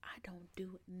talk to. I don't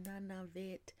do none of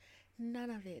it. None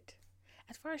of it.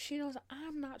 As far as she knows,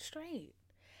 I'm not straight.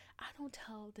 I don't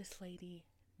tell this lady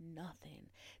nothing.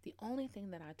 The only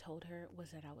thing that I told her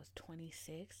was that I was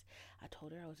 26. I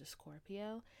told her I was a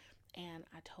Scorpio. And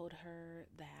I told her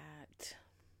that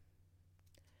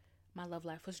my love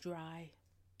life was dry.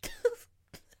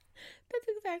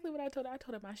 That's exactly what I told her. I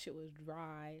told her my shit was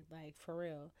dry, like for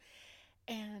real.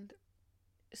 And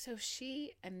so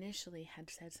she initially had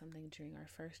said something during our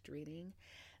first reading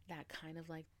that kind of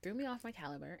like threw me off my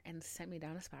caliber and sent me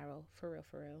down a spiral, for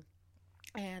real.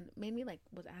 And made me like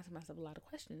was asking myself a lot of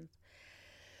questions.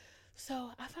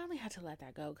 So I finally had to let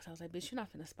that go because I was like, bitch, you're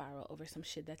not finna spiral over some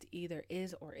shit that's either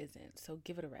is or isn't. So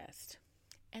give it a rest.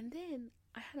 And then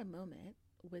I had a moment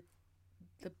with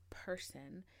the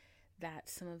person that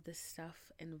some of this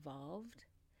stuff involved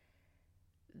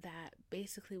that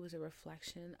basically was a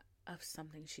reflection of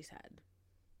something she said.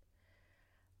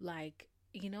 Like,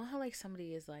 you know how like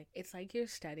somebody is like, it's like you're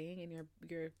studying and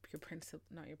your principal,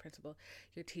 not your principal,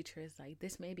 your teacher is like,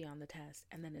 this may be on the test,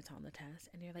 and then it's on the test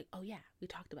and you're like, oh yeah, we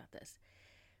talked about this.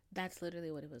 That's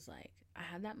literally what it was like. I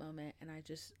had that moment and I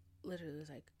just literally was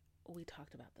like, we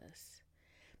talked about this.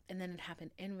 And then it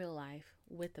happened in real life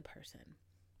with the person.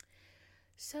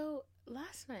 So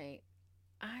last night,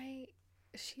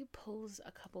 she pulls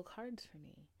a couple cards for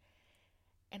me.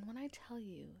 And when I tell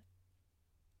you,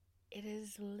 it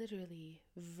is literally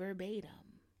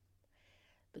verbatim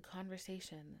the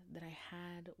conversation that I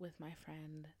had with my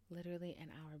friend literally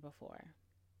an hour before.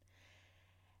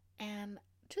 And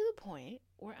to the point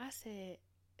where I said,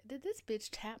 did this bitch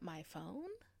tap my phone?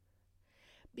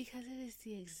 Because it is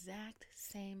the exact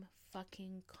same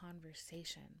fucking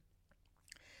conversation.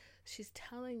 She's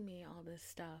telling me all this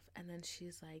stuff, and then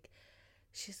she's like,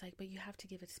 but you have to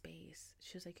give it space.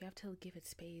 She was like, you have to give it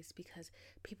space because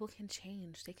people can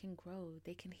change, they can grow,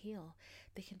 they can heal,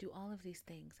 they can do all of these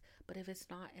things. But if it's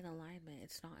not in alignment,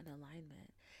 it's not in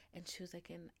alignment. And she was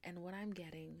like, and what I'm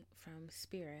getting from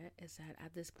spirit is that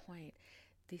at this point,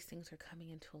 these things are coming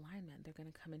into alignment. They're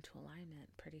going to come into alignment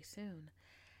pretty soon.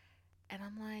 And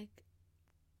I'm like,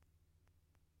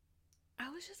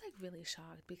 I was just like really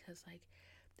shocked because like,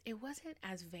 it wasn't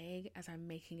as vague as I'm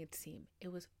making it seem.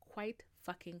 It was quite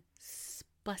fucking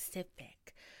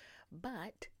specific.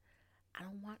 But I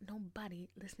don't want nobody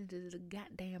listening to this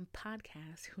goddamn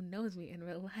podcast who knows me in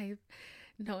real life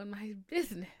knowing my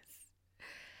business.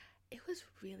 It was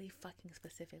really fucking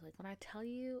specific. Like when I tell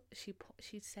you, she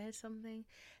said something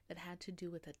that had to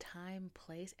do with a time,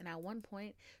 place, and at one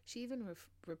point she even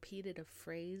repeated a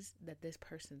phrase that this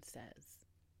person says.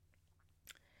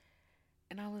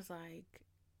 And I was like,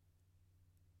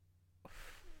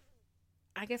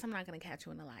 I guess I'm not going to catch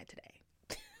you in a lie today.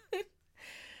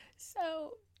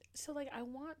 So like, I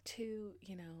want to,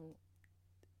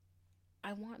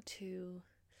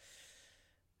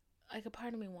 like a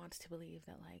part of me wants to believe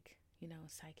that like,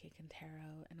 psychic and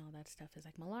tarot and all that stuff is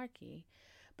like malarkey.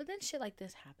 But then shit like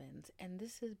this happens. And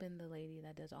this has been the lady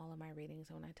that does all of my readings.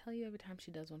 And when I tell you every time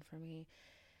she does one for me,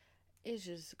 it's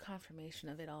just confirmation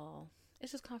of it all.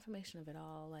 It's just confirmation of it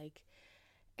all. Like,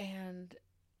 and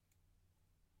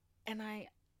I'm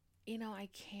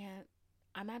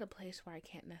at a place where I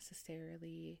can't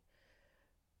necessarily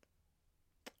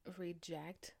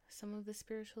reject some of the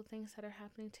spiritual things that are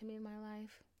happening to me in my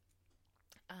life.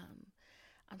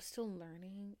 I'm still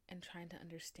learning and trying to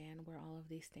understand where all of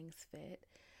these things fit,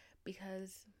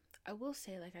 because I will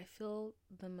say, like, I feel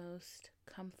the most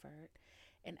comfort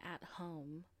and at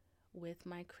home with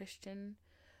my Christian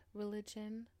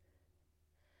religion.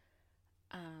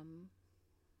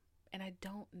 And I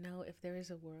don't know if there is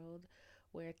a world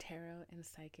where tarot and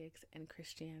psychics and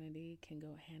Christianity can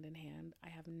go hand in hand. I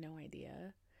have no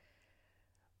idea.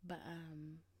 But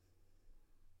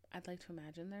I'd like to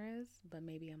imagine there is, but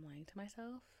maybe I'm lying to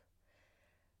myself.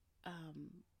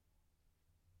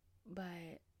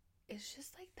 But it's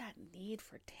just like that need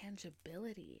for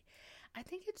tangibility. I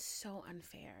think it's so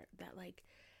unfair that like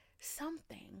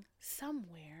something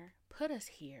somewhere put us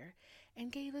here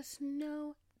and gave us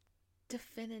no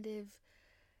definitive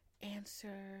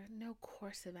answer, no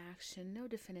course of action, no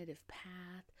definitive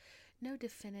path, no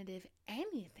definitive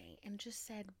anything, and just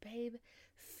said, babe,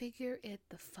 figure it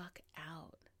the fuck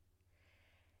out.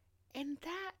 And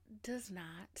that does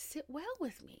not sit well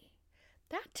with me.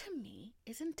 That to me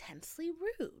is intensely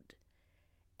rude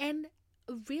and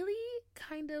really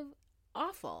kind of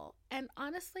awful. And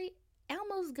honestly,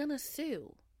 Elmo's gonna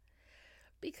sue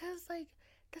Because, like,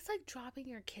 that's like dropping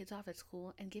your kids off at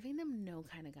school and giving them no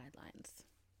kind of guidelines.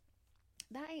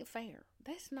 That ain't fair.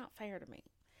 That's not fair to me.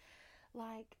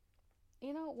 Like,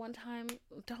 one time,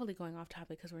 totally going off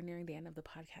topic because we're nearing the end of the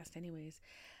podcast anyways.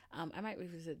 I might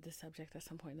revisit this subject at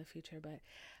some point in the future, but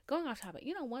going off topic,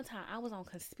 one time I was on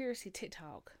conspiracy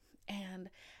TikTok and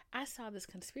I saw this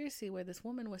conspiracy where this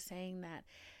woman was saying that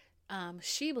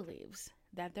she believes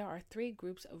that there are 3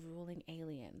 groups of ruling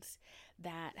aliens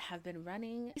that have been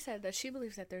running. She said that she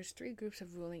believes that there's 3 groups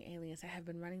of ruling aliens that have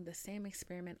been running the same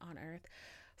experiment on Earth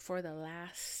for the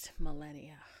last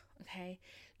millennia. Okay?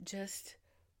 Just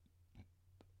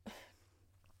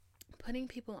putting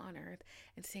people on Earth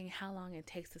and seeing how long it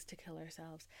takes us to kill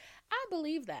ourselves. I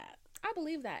believe that.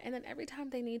 And then every time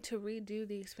they need to redo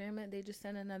the experiment, they just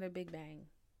send another Big Bang.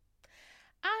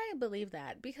 I believe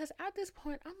that because at this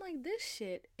point, I'm like, this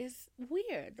shit is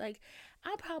weird. Like,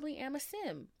 I probably am a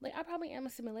sim. Like, I probably am a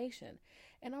simulation.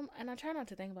 And I try not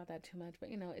to think about that too much,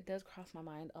 but it does cross my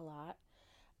mind a lot.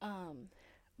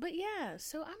 But yeah,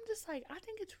 so I'm just like, I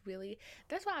think it's really,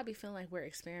 that's why I be feeling like we're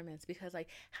experiments, because like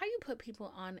how you put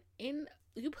people in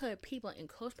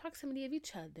close proximity of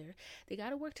each other. They got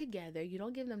to work together. You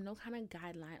don't give them no kind of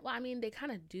guideline. Well, I mean, they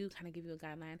kind of do kind of give you a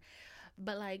guideline,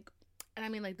 but like, and I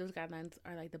mean, like, those guidelines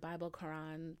are like the Bible,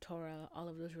 Quran, Torah, all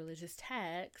of those religious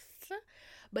texts.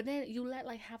 But then you let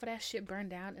like half of that shit burn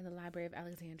down in the Library of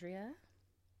Alexandria.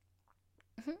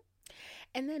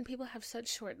 And then people have such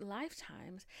short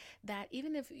lifetimes that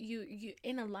even if you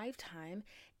in a lifetime,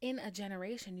 in a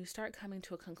generation, you start coming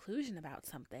to a conclusion about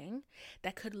something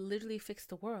that could literally fix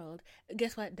the world,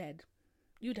 guess what? Dead.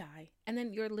 You die. And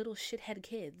then your little shithead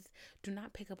kids do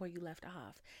not pick up where you left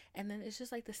off. And then it's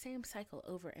just like the same cycle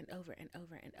over and over and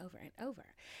over and over and over.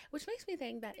 Which makes me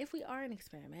think that if we are an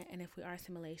experiment and if we are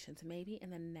simulations, maybe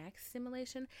in the next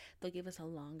simulation, they'll give us a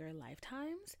longer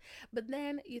lifetimes. But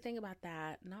then you think about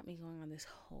that, not me going on this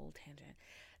whole tangent.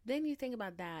 Then you think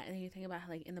about that, and then you think about how,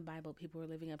 like, in the Bible, people were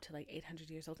living up to, like, 800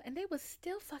 years old, and they was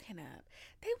still fucking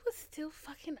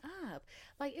up.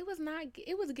 Like, it was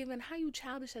given how you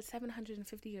childish at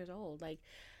 750 years old. Like,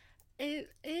 it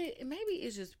maybe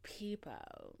it's just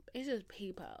people. It's just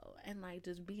people, and, like,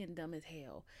 just being dumb as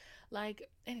hell.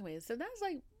 Like, anyways, so that's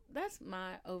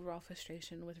my overall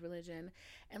frustration with religion,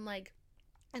 and, like,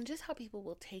 and just how people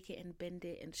will take it and bend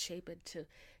it and shape it to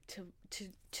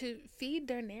feed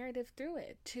their narrative through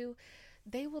it.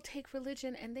 They will take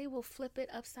religion and they will flip it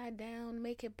upside down,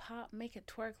 make it pop, make it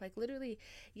twerk. Like, literally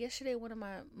yesterday, one of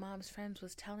my mom's friends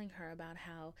was telling her about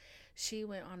how she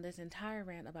went on this entire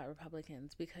rant about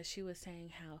Republicans because she was saying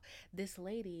how this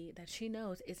lady that she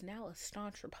knows is now a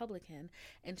staunch Republican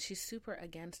and she's super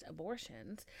against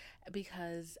abortions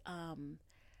because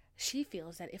she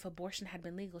feels that if abortion had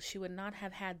been legal, she would not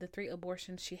have had the 3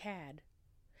 abortions she had.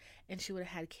 And she would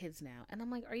have had kids now. And I'm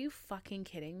like, are you fucking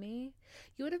kidding me?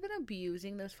 You would have been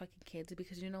abusing those fucking kids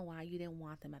because you know why? You didn't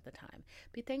want them at the time.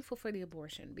 Be thankful for the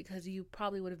abortion because you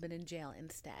probably would have been in jail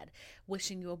instead,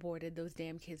 wishing you aborted those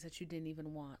damn kids that you didn't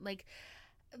even want. Like,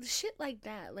 shit like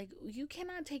that. Like, you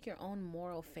cannot take your own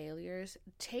moral failures,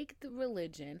 take the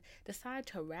religion, decide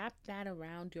to wrap that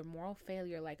around your moral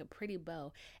failure like a pretty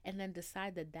bow, and then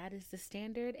decide that that is the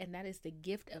standard and that is the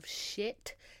gift of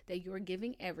shit that you're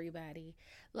giving everybody.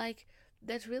 Like,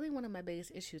 that's really one of my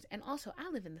biggest issues. And also, I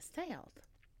live in the South.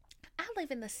 I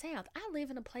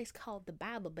live in a place called the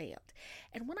Bible Belt.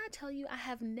 And when I tell you I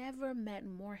have never met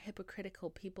more hypocritical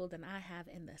people than I have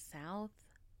in the South,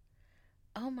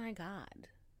 oh my God.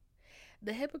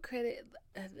 The hypocrisy,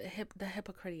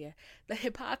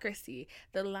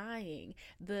 the lying,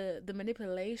 the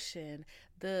manipulation,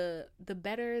 the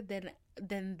better than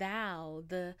thou,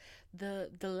 the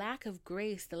lack of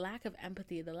grace, the lack of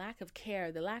empathy, the lack of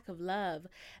care, the lack of love.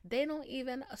 They don't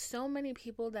even, so many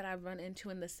people that I've run into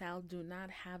in the South do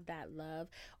not have that love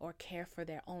or care for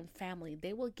their own family.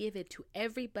 They will give it to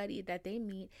everybody that they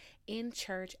meet in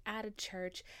church, out of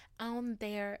church, on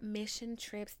their mission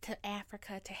trips to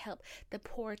Africa to help the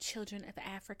poor children of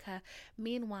Africa.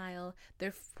 Meanwhile,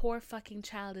 their poor fucking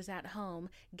child is at home,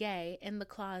 gay, in the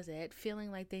closet,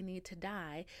 feeling like they need to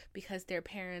die because their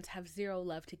parents have zero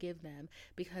love to give them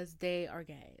because they are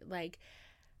gay. Like,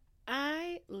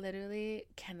 I literally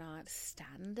cannot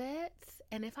stand it.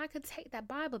 And if I could take that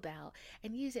Bible belt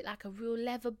and use it like a real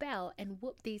leather belt and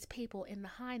whoop these people in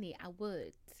the hiney, I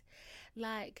would.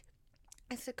 Like,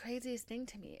 it's the craziest thing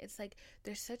to me. It's like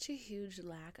there's such a huge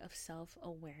lack of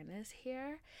self-awareness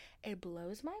here. It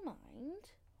blows my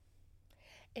mind.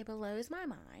 It blows my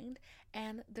mind.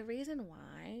 And the reason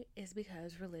why is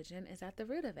because religion is at the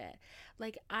root of it.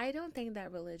 Like, I don't think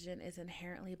that religion is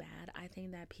inherently bad. I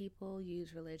think that people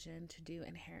use religion to do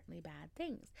inherently bad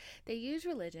things. They use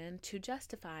religion to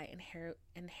justify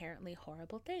inherently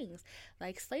horrible things,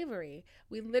 like slavery.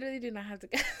 We literally do not have to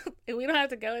we don't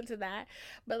have to go into that.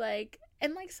 But like,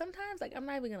 and like sometimes, like, I'm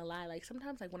not even gonna lie, like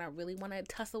sometimes, like when I really want to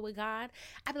tussle with God,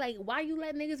 I be like, why you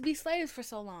let niggas be slaves for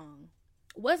so long?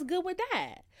 What's good with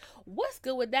that? What's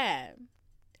good with that?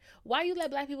 Why you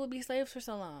let black people be slaves for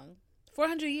so long?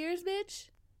 400 years, bitch?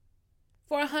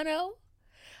 For a hundo?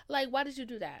 Like, why did you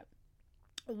do that?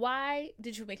 Why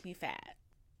did you make me fat?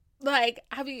 Like,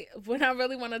 I be, when I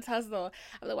really want to tussle,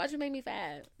 I'm like, why'd you make me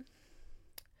fat?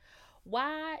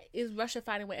 Why is Russia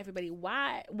fighting with everybody?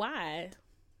 Why?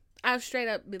 I straight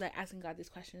up be like asking God these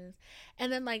questions.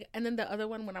 And then the other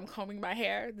one, when I'm combing my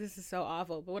hair, this is so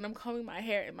awful, but when I'm combing my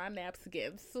hair and my naps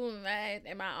getting so mad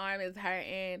and my arm is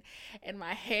hurting and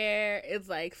my hair is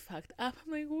like fucked up,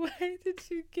 I'm like, why did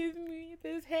you give me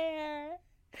this hair?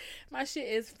 My shit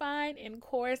is fine and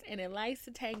coarse and it likes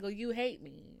to tangle. You hate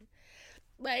me.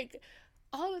 Like,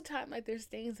 all the time, like, there's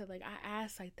things that like I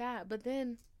ask like that, but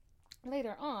then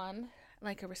later on,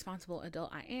 like a responsible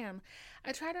adult I am,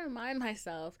 I try to remind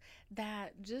myself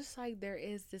that just like there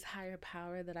is this higher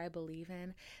power that I believe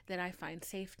in, that I find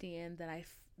safety in, that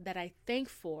I thank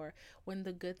for when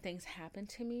the good things happen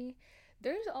to me,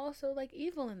 there's also like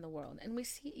evil in the world, and we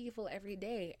see evil every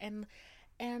day. And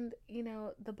you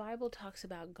know, the Bible talks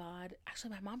about God. Actually,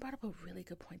 my mom brought up a really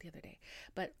good point the other day.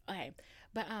 But okay,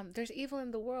 there's evil in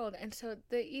the world, and so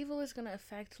the evil is gonna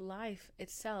affect life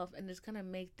itself, and it's gonna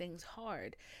make things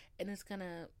hard, and it's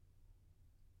gonna,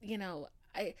 you know,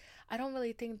 I don't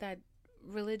really think that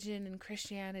religion and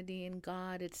Christianity and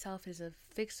God itself is a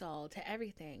fix-all to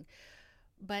everything,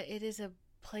 but it is a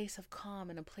place of calm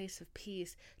and a place of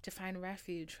peace to find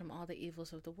refuge from all the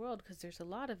evils of the world, because there's a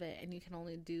lot of it and you can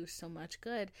only do so much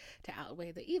good to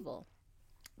outweigh the evil.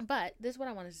 But this is what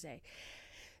I wanted to say.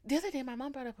 The other day my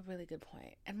mom brought up a really good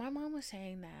point, and my mom was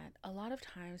saying that a lot of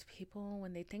times people,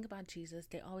 when they think about Jesus,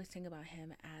 they always think about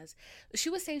him as, she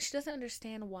was saying she doesn't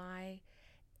understand why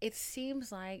it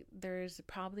seems like there's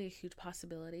probably a huge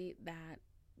possibility that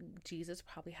Jesus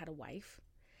probably had a wife,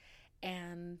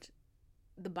 and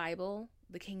the Bible,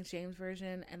 the King James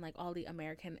Version, and like all the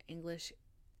American English,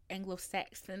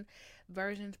 Anglo-Saxon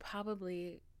versions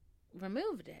probably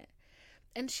removed it.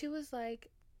 And she was like,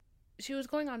 she was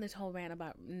going on this whole rant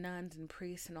about nuns and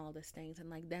priests and all these things, and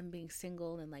like them being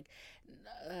single and like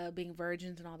being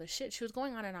virgins and all this shit. She was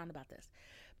going on and on about this.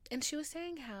 And she was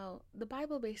saying how the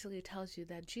Bible basically tells you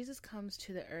that Jesus comes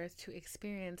to the earth to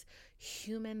experience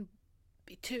humanity,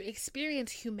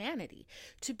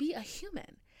 to be a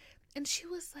human. And she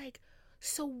was like,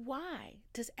 so why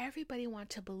does everybody want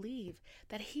to believe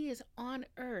that he is on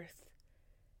earth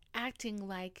acting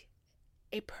like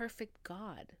a perfect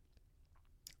God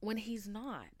when he's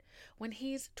not? When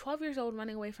he's 12 years old,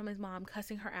 running away from his mom,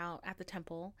 cussing her out at the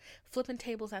temple, flipping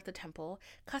tables at the temple,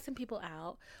 cussing people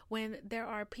out, when there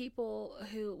are people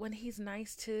who, when he's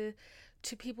nice to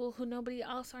people who nobody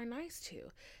else are nice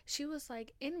to. She was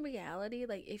like, in reality,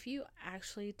 like, if you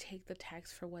actually take the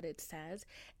text for what it says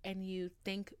and you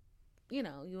think, you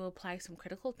know, you apply some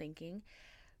critical thinking,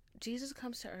 Jesus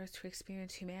comes to earth to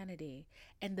experience humanity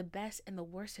and the best and the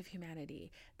worst of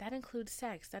humanity. That includes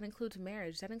sex, that includes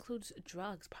marriage, that includes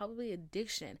drugs, probably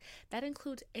addiction, that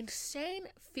includes insane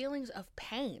feelings of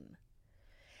pain.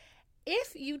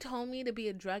 If you told me to be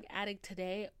a drug addict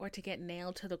today or to get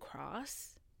nailed to the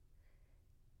cross,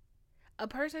 a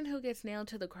person who gets nailed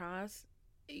to the cross,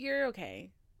 you're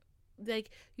okay. Like,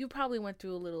 you probably went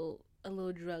through a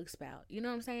little drug spout. You know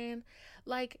what I'm saying?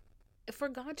 Like, for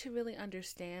God to really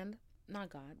understand,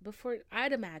 not God, but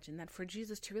I'd imagine that for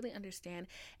Jesus to really understand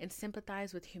and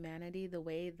sympathize with humanity the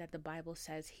way that the Bible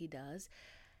says he does,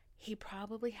 he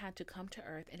probably had to come to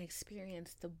earth and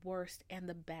experience the worst and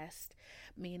the best,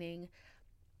 meaning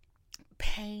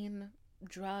pain,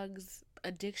 drugs,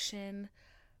 addiction,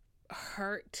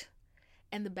 hurt,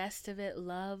 and the best of it,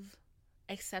 love,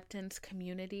 acceptance,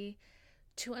 community,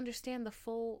 to understand the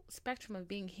full spectrum of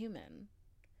being human.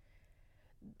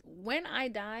 When I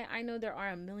die, I know there are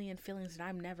a million feelings that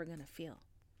I'm never going to feel.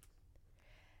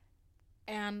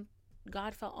 And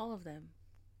God felt all of them.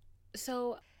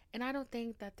 So, and I don't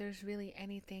think that there's really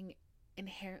anything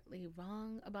inherently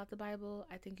wrong about the Bible.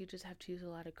 I think you just have to use a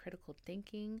lot of critical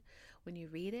thinking when you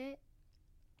read it,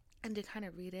 and to kind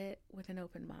of read it with an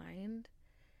open mind,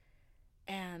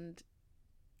 and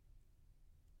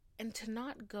to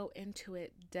not go into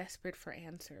it desperate for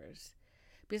answers,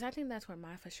 because I think that's where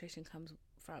my frustration comes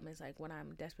from is like when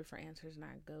I'm desperate for answers and I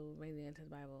go reading into the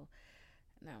Bible.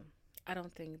 No, I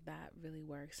don't think that really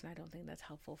works, and I don't think that's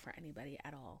helpful for anybody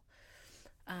at all.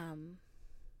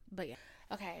 But yeah.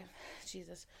 Okay,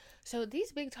 Jesus. So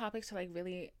these big topics are like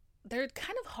really, they're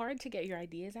kind of hard to get your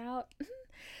ideas out.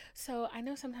 So I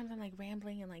know sometimes I'm like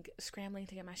rambling and like scrambling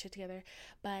to get my shit together,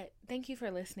 but thank you for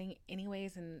listening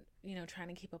anyways, and trying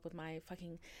to keep up with my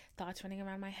fucking thoughts running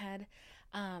around my head.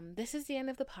 This is the end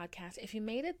of the podcast. If you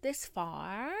made it this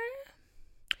far,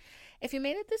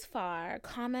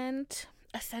 comment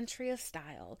a century of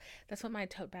style. That's what my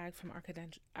tote bag from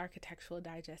Architectural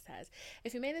Digest says.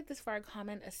 If you made it this far,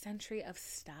 comment a century of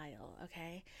style,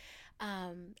 okay?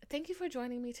 Thank you for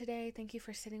joining me today. Thank you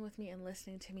for sitting with me and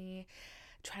listening to me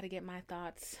try to get my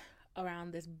thoughts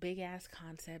around this big ass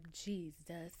concept,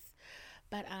 Jesus.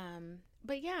 But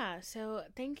yeah, so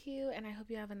thank you, and I hope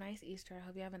you have a nice Easter. I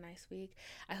hope you have a nice week.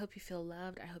 I hope you feel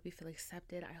loved. I hope you feel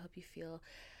accepted. I hope you feel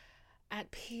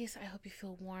at peace. I hope you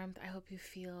feel warmth. I hope you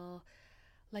feel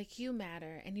like you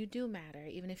matter, and you do matter.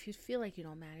 Even if you feel like you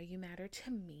don't matter, you matter to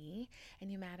me,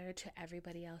 and you matter to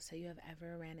everybody else that you have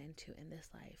ever ran into in this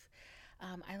life.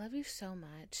 I love you so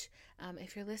much.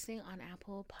 If you're listening on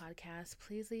Apple Podcasts,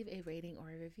 please leave a rating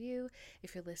or a review.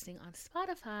 If you're listening on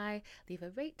Spotify, leave a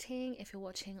rating. If you're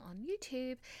watching on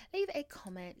YouTube, leave a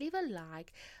comment, leave a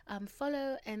like,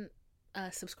 follow and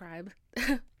subscribe.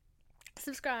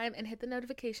 Subscribe and hit the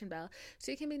notification bell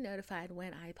so you can be notified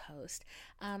when I post.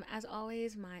 As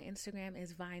always, my Instagram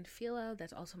is VinePhilo.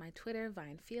 That's also my Twitter,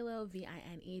 VinePhilo,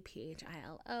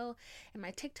 VinePhilo. And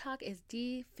my TikTok is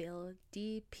DPhile,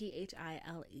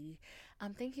 DPhile.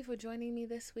 Thank you for joining me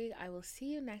this week. I will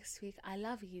see you next week. I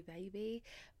love you, baby.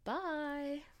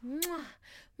 Bye. Mwah,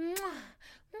 mwah,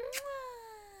 mwah.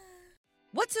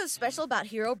 What's so special about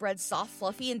Hero Bread's soft,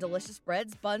 fluffy, and delicious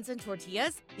breads, buns, and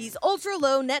tortillas? These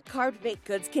ultra-low net-carb baked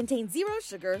goods contain zero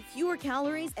sugar, fewer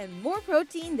calories, and more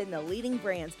protein than the leading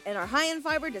brands, and are high in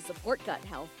fiber to support gut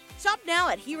health. Shop now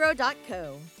at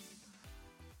Hero.co.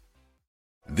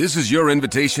 This is your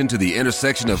invitation to the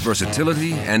intersection of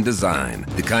versatility and design.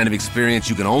 The kind of experience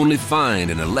you can only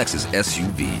find in a Lexus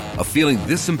SUV. A feeling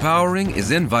this empowering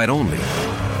is invite only.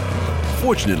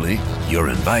 Fortunately, you're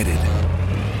invited.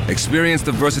 Experience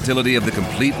the versatility of the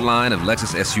complete line of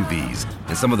Lexus SUVs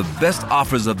and some of the best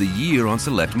offers of the year on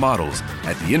select models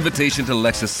at the Invitation to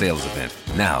Lexus sales event,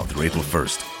 now through April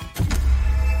 1st.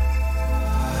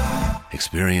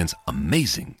 Experience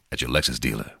amazing at your Lexus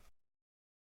dealer.